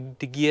like to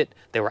get.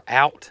 They were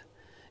out,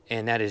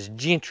 and that is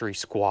Gentry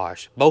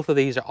squash. Both of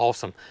these are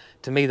awesome.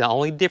 To me, the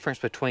only difference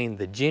between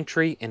the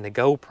Gentry and the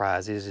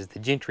Goldprize is the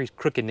Gentry's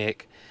crooked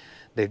neck,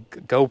 the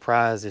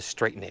Goldprize is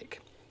straight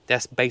neck.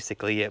 That's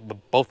basically it, but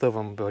both of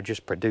them will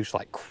just produce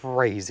like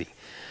crazy.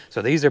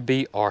 So these are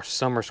our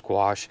summer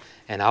squash,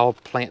 and I'll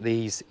plant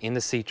these in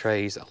the seed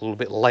trays a little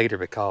bit later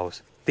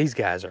because these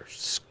guys are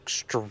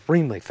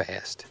extremely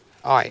fast.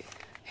 All right.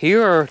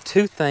 Here are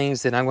two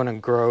things that I'm going to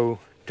grow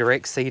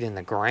direct seed in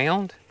the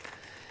ground,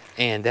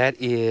 and that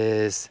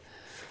is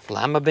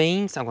lima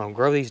beans. I'm going to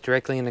grow these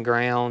directly in the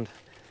ground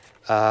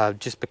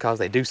just because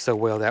they do so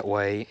well that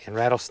way, and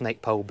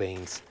rattlesnake pole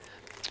beans.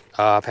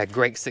 I've had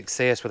great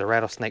success with the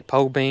rattlesnake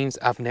pole beans.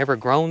 I've never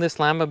grown this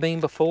lima bean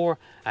before.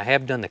 I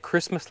have done the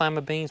Christmas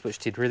lima beans, which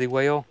did really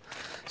well.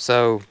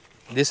 So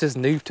this is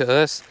new to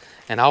us,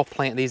 and I'll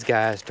plant these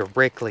guys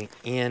directly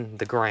in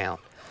the ground.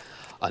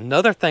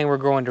 Another thing we're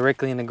growing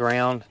directly in the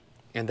ground,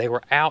 and they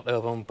were out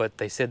of them, but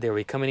they said they would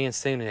be coming in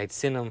soon, and they'd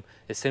send them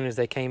as soon as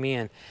they came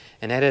in,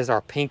 and that is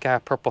our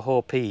pinkeye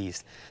Purplehull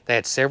peas. They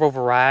had several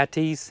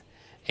varieties,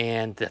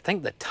 and I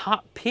think the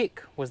top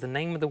pick was the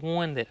name of the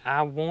one that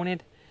I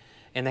wanted,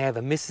 and they have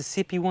a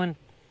Mississippi one,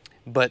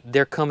 but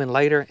they're coming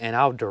later, and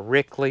I'll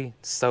directly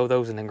sow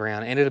those in the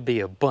ground, and it'll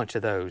be a bunch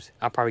of those.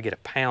 I'll probably get a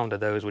pound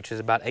of those, which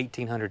is about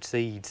 1,800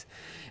 seeds,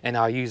 and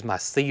I'll use my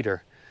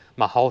seeder,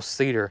 my Hoss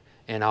seeder,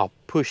 and I'll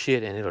push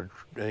it, and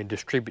it'll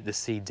distribute the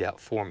seeds out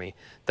for me.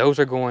 Those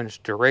are going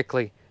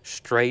directly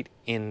straight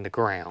in the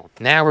ground.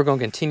 Now we're going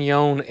to continue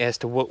on as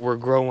to what we're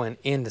growing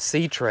in the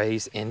seed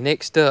trays, and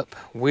next up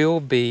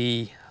will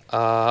be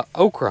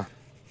okra.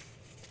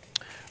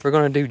 We're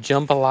going to do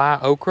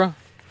Jambalaya Okra,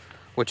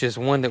 which is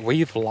one that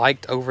we've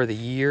liked over the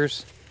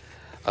years.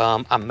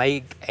 I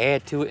may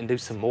add to it and do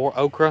some more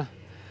okra,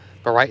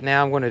 but right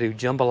now I'm going to do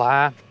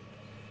Jambalaya.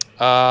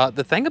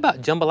 The thing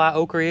about Jambalaya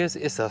Okra is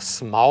it's a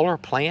smaller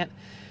plant.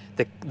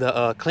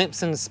 The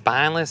Clemson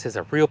Spineless is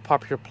a real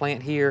popular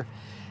plant here,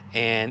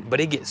 but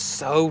it gets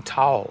so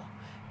tall,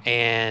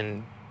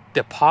 and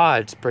the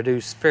pods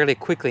produce fairly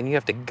quickly, and you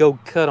have to go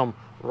cut them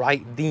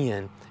right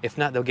then. If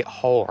not, they'll get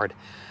hard,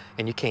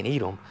 and you can't eat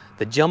them.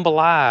 The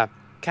Jambalaya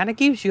kind of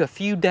gives you a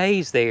few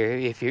days there.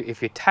 If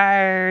you're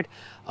tired,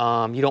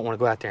 you don't want to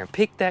go out there and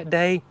pick that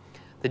day,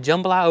 the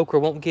Jambalaya Okra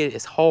won't get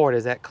as hard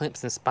as that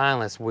Clemson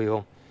Spineless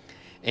will.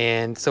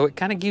 And so it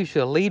kind of gives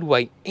you a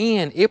leadway,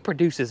 and it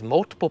produces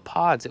multiple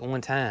pods at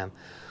one time.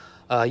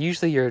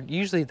 Usually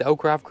the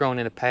okra I've grown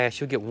in the past,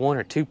 you'll get 1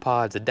 or 2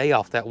 pods a day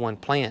off that one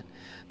plant.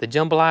 The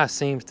Jambalaya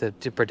seems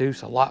to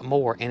produce a lot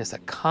more, and it's a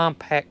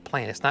compact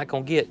plant. It's not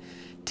going to get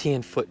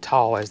 10 foot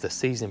tall as the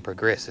season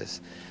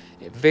progresses.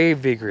 Very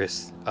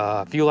vigorous.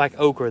 If you like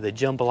okra, the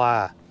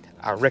Jambalaya,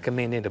 I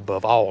recommend it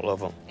above all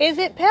of them. Is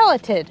it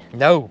pelleted?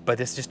 No,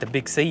 but it's just a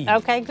big seed.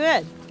 Okay,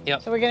 good.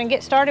 Yep. So we're going to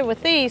get started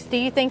with these. Do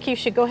you think you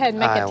should go ahead and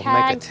make a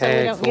tag so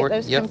we don't get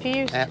those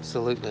confused?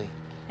 Absolutely.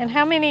 And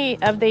how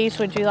many of these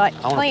would you like to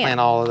plant? I want to plant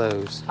all of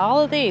those.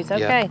 All of these,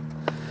 okay. Yep.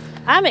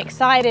 I'm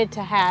excited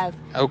to have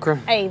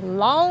okra, a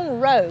long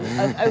row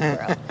of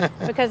okra,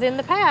 because in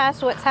the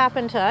past what's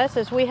happened to us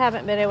is we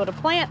haven't been able to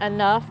plant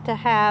enough to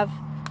have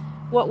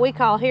what we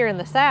call here in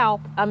the South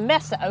a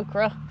mess of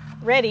okra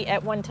ready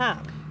at one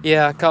time.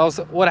 Yeah, because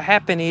what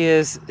happened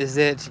is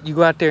that you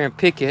go out there and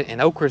pick it,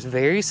 and okra is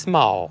very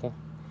small,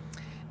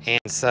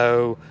 and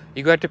so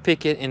you go out there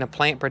pick it, and the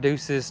plant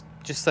produces,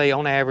 just say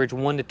on average,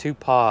 1 to 2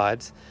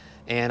 pods.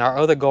 And our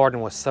other garden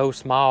was so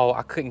small,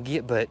 I couldn't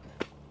get but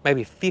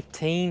maybe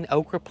 15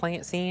 okra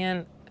plants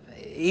in,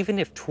 even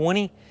if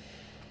 20.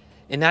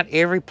 And not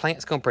every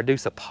plant's gonna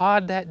produce a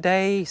pod that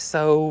day,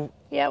 so.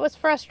 Yeah, it was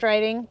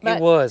frustrating. But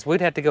it was.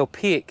 We'd have to go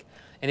pick,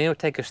 and it would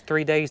take us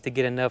 3 days to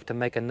get enough to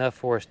make enough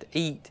for us to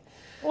eat.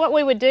 What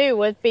we would do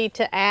would be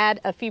to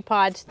add a few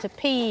pods to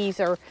peas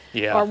or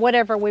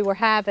whatever we were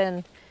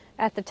having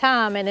at the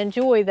time, and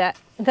enjoy that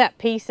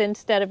piece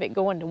instead of it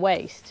going to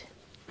waste.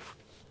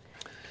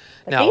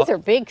 But now, these are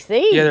big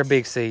seeds. Yeah, they're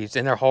big seeds,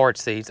 and they're hard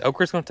seeds.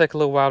 Okra's going to take a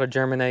little while to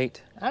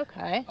germinate.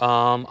 Okay.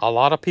 A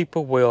lot of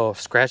people will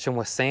scratch them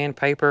with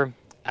sandpaper.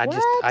 I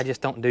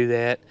just don't do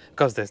that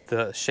because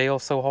the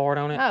shell's so hard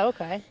on it. Oh,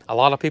 okay. A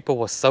lot of people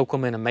will soak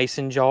them in a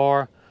mason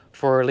jar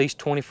for at least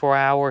 24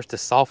 hours to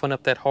soften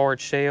up that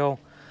hard shell.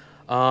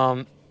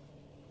 I've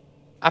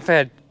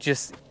had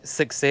just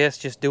success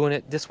just doing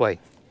it this way.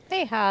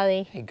 Hey,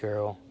 Holly. Hey,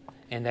 girl.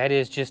 And that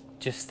is just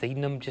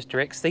seeding them, just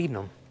direct seeding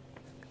them.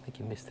 I think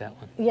you missed that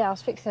one. Yeah, I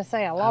was fixing to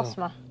say I lost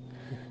my...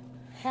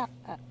 I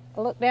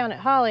looked down at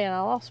Holly and I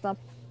lost my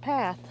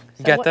path. So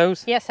you got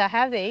those? Yes, I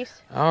have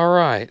these. All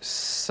right,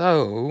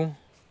 so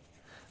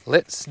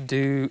let's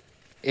do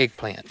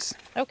eggplants.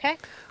 Okay.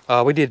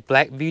 We did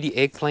Black Beauty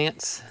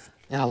eggplants.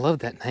 And I love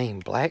that name,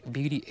 Black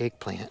Beauty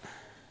eggplant.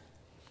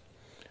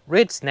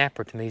 Red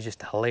snapper to me is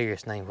just a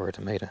hilarious name for a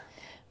tomato.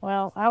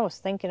 Well, I was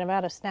thinking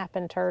about a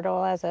snapping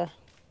turtle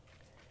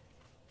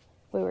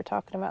we were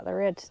talking about the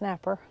red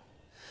snapper.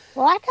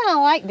 Well, I kind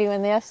of like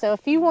doing this, so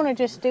if you want to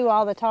just do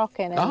all the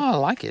talking and I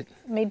like it.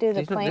 Me do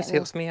the planting. This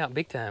helps me out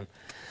big time.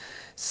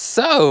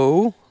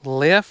 So,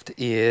 left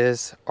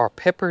is our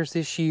peppers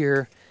this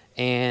year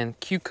and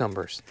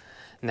cucumbers.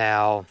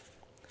 Now,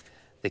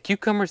 the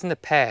cucumbers in the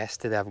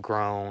past that I've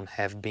grown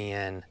have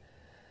been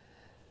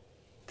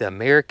the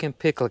American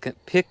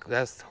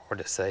that's hard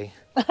to say.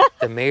 The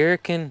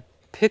American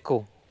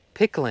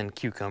pickling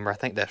cucumber, I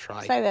think that's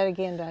right. Say that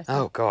again, Dustin.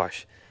 Oh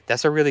gosh,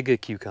 that's a really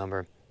good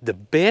cucumber. The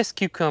best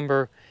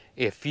cucumber,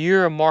 if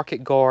you're a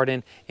market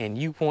garden and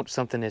you want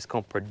something that's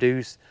gonna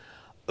produce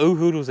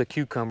oodles of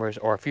cucumbers,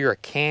 or if you're a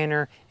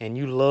canner and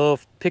you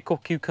love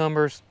pickled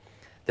cucumbers,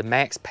 the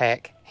Max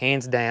Pack,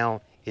 hands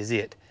down, is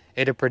it.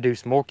 It'll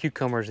produce more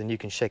cucumbers than you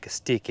can shake a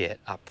stick at,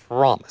 I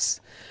promise.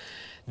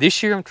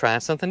 This year I'm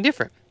trying something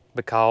different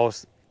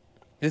because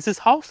this is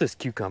Hoss's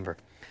cucumber.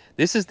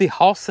 This is the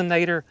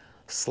Hossinator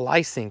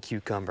slicing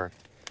cucumber.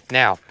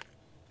 Now,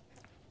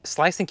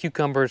 slicing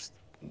cucumbers,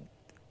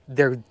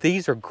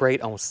 these are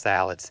great on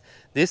salads.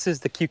 This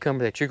is the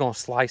cucumber that you're gonna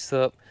slice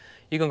up.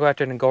 You're gonna go out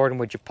there in the garden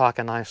with your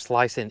pocket knife,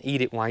 slice it and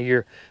eat it while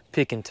you're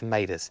picking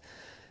tomatoes.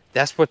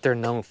 That's what they're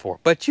known for.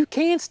 But you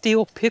can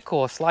still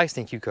pickle a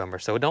slicing cucumber,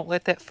 so don't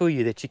let that fool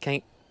you that you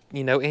can't,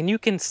 and you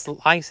can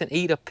slice and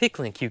eat a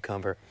pickling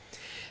cucumber.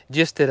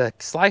 Just that a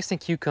slicing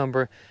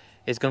cucumber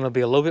is gonna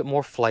be a little bit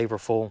more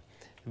flavorful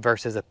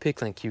versus a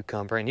pickling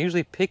cucumber. And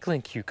usually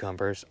pickling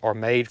cucumbers are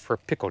made for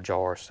pickle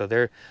jars, so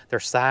their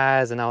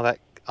size and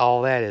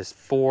all that is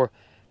for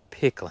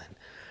pickling.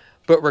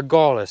 But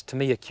regardless, to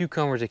me, a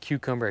cucumber is a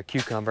cucumber,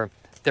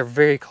 They're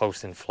very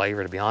close in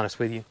flavor, to be honest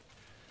with you.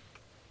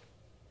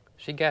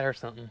 She got her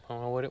something. I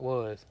don't know what it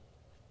was,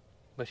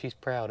 but she's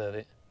proud of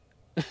it.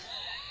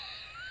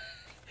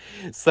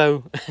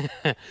 So,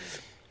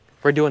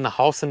 we're doing the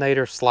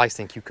Hossinator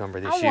slicing cucumber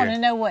this year. I want to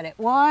know what it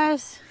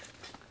was.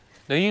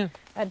 Do you?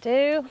 I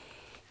do.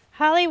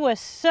 Holly was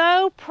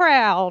so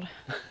proud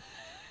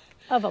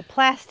of a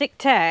plastic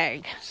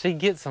tag. She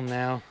gets them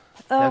now.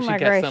 Oh, no, my she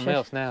got gracious. something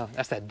else now.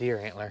 That's that deer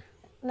antler.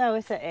 No,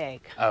 it's an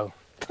egg. Oh.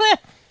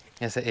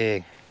 It's an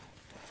egg.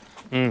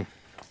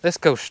 Let's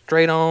go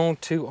straight on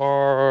to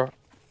our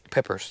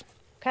peppers.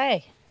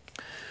 Okay.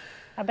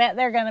 I bet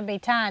they're going to be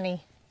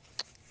tiny.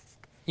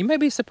 You may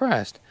be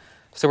surprised.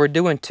 So we're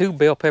doing 2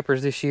 bell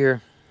peppers this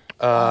year.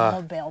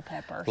 Love bell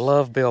peppers.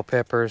 Love bell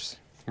peppers.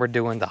 We're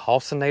doing the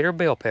Hossinator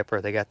bell pepper.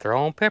 They got their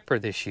own pepper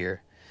this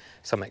year.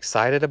 So I'm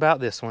excited about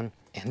this one.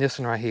 And this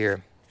one right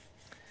here,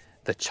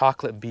 the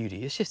Chocolate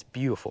Beauty. It's just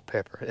beautiful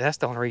pepper. That's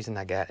the only reason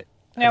I got it.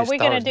 Now, are we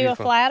going to do a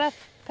flat of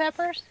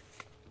peppers?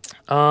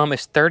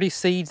 It's 30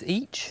 seeds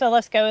each. So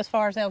let's go as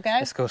far as they'll go?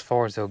 Let's go as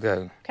far as they'll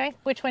go. Okay.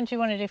 Which one do you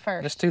want to do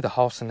first? Let's do the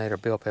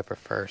Hossinator bell pepper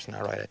first, and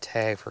I'll write a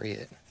tag for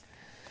it.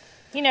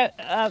 You know,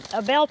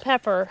 a bell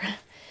pepper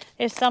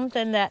is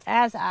something that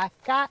as I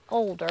got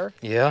older,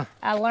 yeah,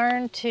 I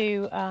learned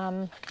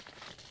to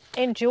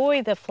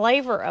enjoy the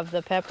flavor of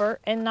the pepper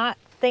and not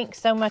think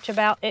so much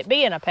about it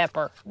being a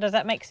pepper. Does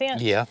that make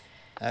sense? Yeah,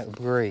 I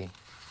agree.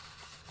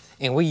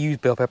 And we use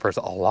bell peppers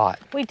a lot.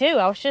 We do.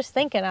 I was just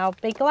thinking I'll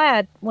be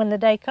glad when the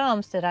day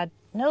comes that I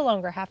no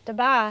longer have to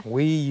buy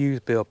We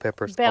use bell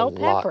peppers a lot.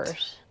 bell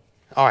peppers.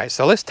 All right,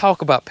 so let's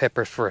talk about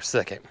peppers for a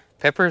second.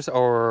 Peppers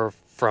are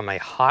from a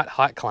hot,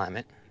 hot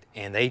climate,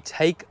 and they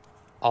take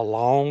a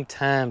long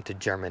time to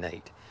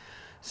germinate.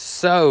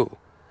 So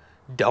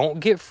don't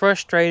get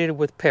frustrated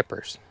with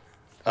peppers.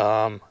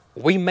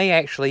 We may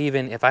actually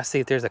even, if I see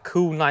if there's a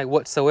cool night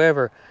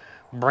whatsoever,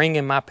 bring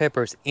in my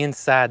peppers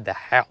inside the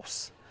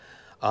house.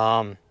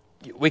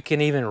 We can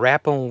even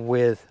wrap them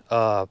with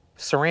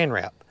saran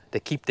wrap to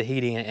keep the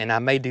heat in, and I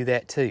may do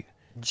that too.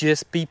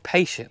 Just be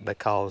patient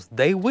because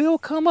they will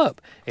come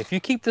up. If you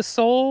keep the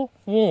soil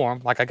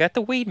warm, like I got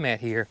the weed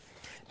mat here,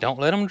 don't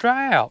let them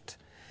dry out.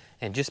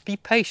 And just be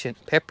patient,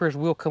 peppers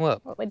will come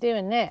up. What are we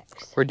doing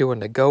next? We're doing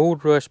the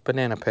Goldrush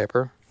Banana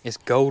Pepper. It's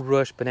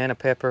Goldrush Banana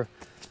Pepper.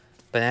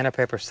 Banana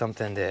pepper is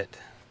something that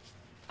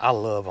I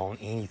love on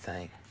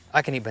anything.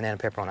 I can eat banana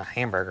pepper on a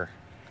hamburger.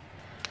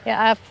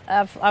 Yeah,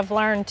 I've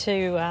learned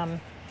to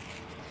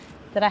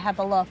that I have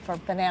a love for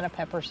banana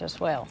peppers as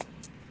well.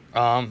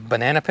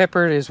 Banana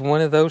pepper is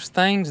one of those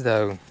things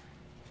though.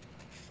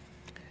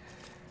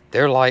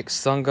 They're like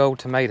sungold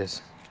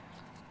tomatoes.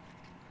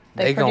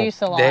 They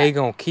produce a lot. They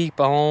gonna keep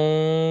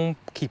on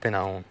keeping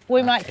on.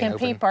 We might can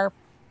keep our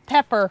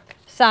pepper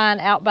sign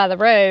out by the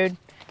road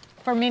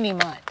for many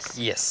months.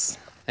 Yes.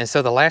 And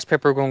so the last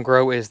pepper we're gonna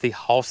grow is the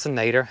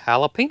Hossinator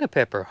jalapeno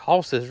pepper.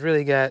 Hoss has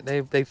really got,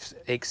 they've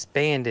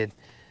expanded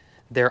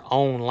their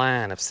own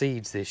line of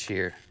seeds this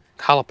year.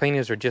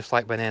 Jalapenos are just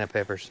like banana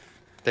peppers.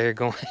 They're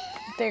going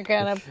they're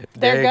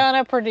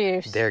gonna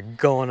produce. They're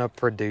gonna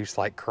produce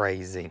like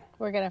crazy.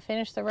 We're gonna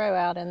finish the row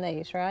out in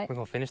these, right? We're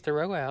gonna finish the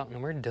row out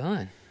and we're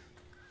done.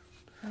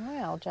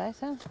 Well,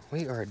 Jason,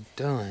 we are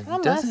done. I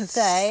must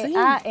say,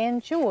 I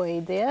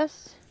enjoyed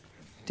this.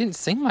 Didn't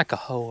seem like a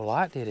whole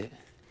lot, did it?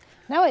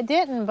 No, it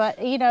didn't,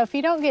 but you know, if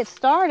you don't get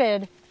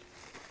started,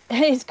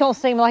 it's gonna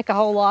seem like a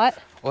whole lot.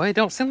 Well, it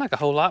don't seem like a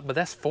whole lot, but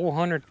that's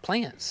 400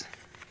 plants.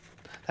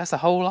 That's a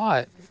whole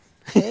lot.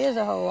 It is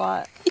a whole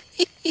lot.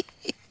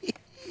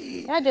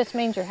 That just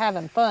means you're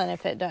having fun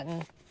if it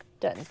doesn't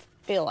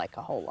feel like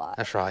a whole lot.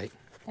 That's right.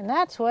 And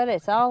that's what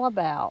it's all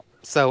about.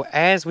 So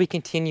as we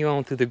continue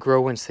on through the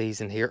growing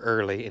season here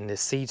early, in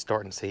this seed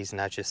starting season,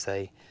 I should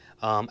say,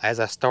 as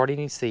I start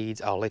any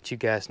seeds, I'll let you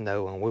guys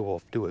know and we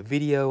will do a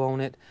video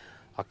on it.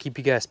 I'll keep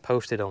you guys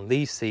posted on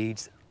these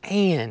seeds.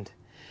 And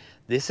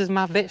this is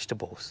my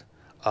vegetables.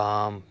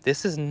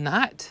 This is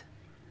not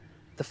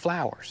the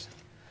flowers.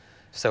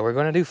 So we're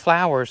gonna do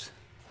flowers.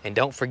 And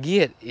don't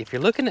forget, if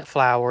you're looking at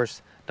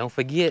flowers, don't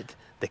forget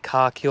the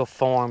Cog Hill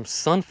Farm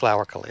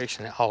Sunflower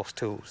Collection at Hoss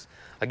Tools.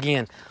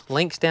 Again,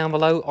 links down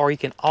below, or you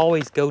can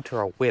always go to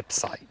our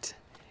website.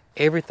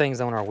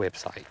 Everything's on our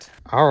website.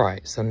 All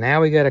right, so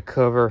now we gotta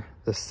cover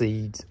the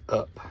seeds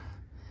up.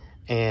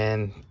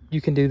 And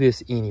you can do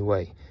this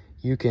anyway.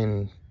 You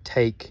can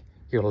take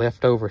your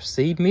leftover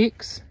seed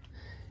mix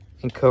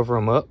and cover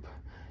them up.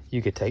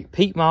 You could take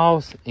peat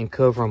moss and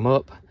cover them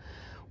up.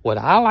 What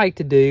I like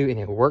to do, and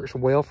it works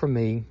well for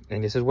me,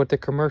 and this is what the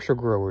commercial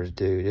growers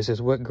do. This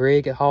is what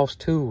Greg at Hoss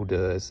Tool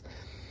does.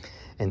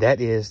 And that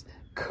is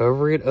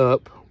cover it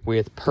up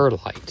with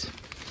perlite.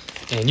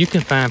 And you can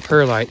find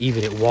perlite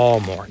even at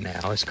Walmart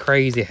now. It's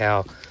crazy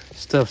how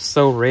stuff's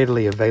so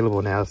readily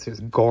available now since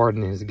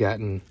gardening has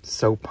gotten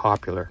so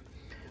popular.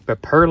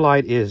 But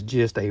perlite is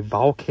just a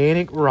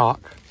volcanic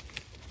rock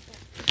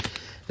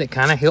that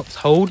kind of helps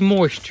hold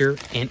moisture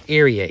and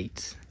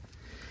aerates.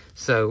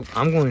 So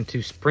I'm going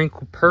to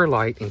sprinkle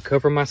perlite and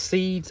cover my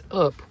seeds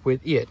up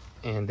with it,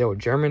 and they'll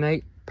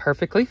germinate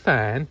perfectly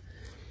fine.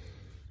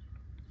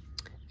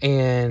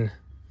 And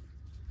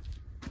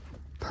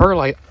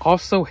perlite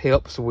also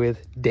helps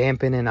with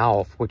dampening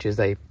off, which is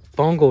a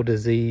fungal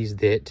disease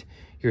that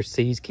your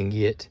seeds can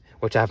get,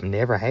 which I've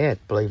never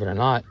had, believe it or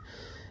not.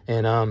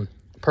 And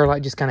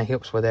perlite just kind of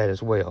helps with that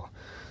as well.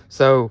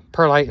 So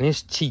perlite, and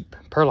it's cheap.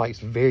 Perlite's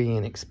very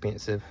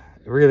inexpensive.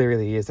 It really,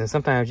 really is. And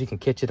sometimes you can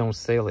catch it on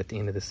sale at the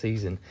end of the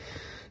season.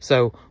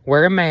 So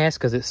wear a mask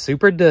because it's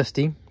super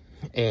dusty,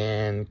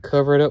 and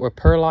cover it up with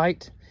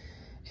perlite.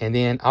 And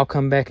then I'll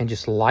come back and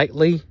just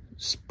lightly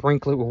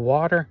sprinkle it with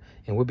water,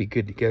 and we'll be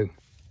good to go.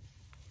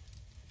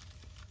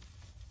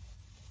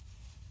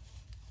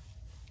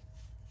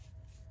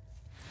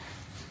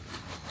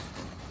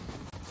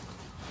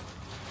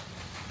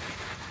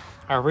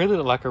 I really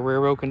look like a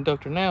railroad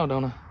conductor now,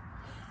 don't I?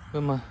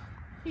 With my...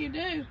 You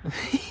do.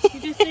 You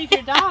just need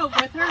your dog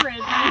with her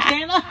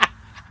antenna.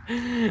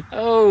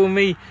 Oh,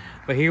 me.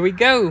 But here we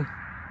go.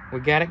 We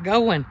got it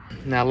going.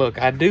 Now,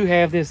 look, I do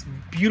have this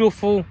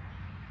beautiful,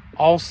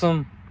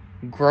 awesome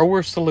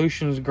Grower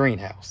Solutions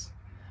greenhouse.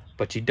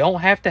 But you don't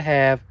have to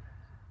have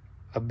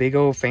a big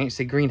old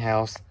fancy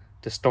greenhouse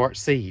to start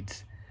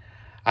seeds.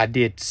 I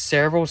did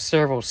several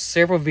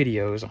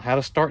videos on how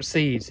to start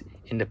seeds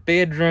in the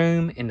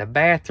bedroom, in the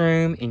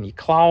bathroom, in your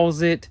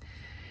closet,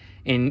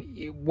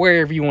 and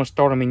wherever you want to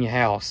start them in your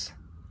house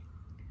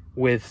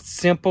with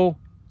simple,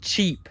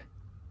 cheap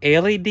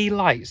LED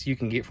lights you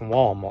can get from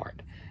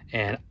Walmart.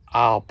 And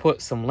I'll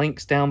put some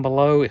links down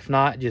below. If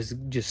not, just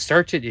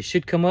search it. It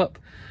should come up.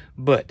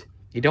 But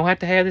you don't have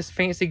to have this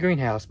fancy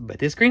greenhouse. But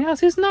this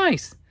greenhouse is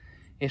nice.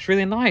 It's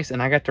really nice,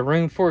 and I got the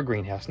room for a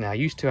greenhouse now.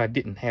 Used to, I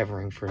didn't have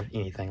room for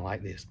anything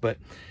like this, but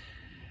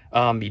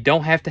you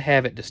don't have to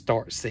have it to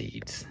start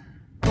seeds.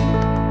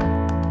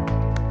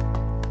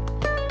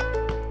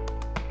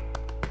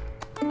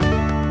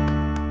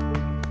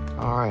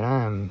 All right,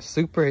 I'm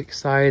super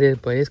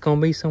excited, but it's gonna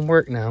be some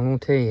work now. I'm gonna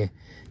tell you,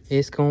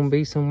 it's gonna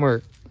be some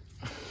work.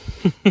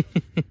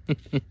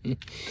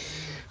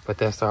 But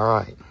that's all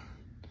right.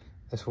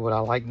 That's what I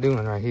like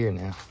doing right here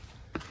now.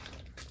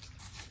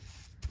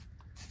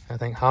 I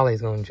think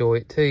Holly's gonna enjoy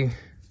it too.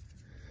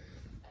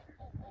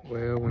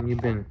 Well, when you've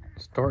been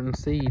starting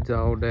seeds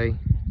all day,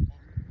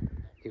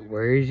 it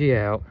wears you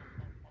out.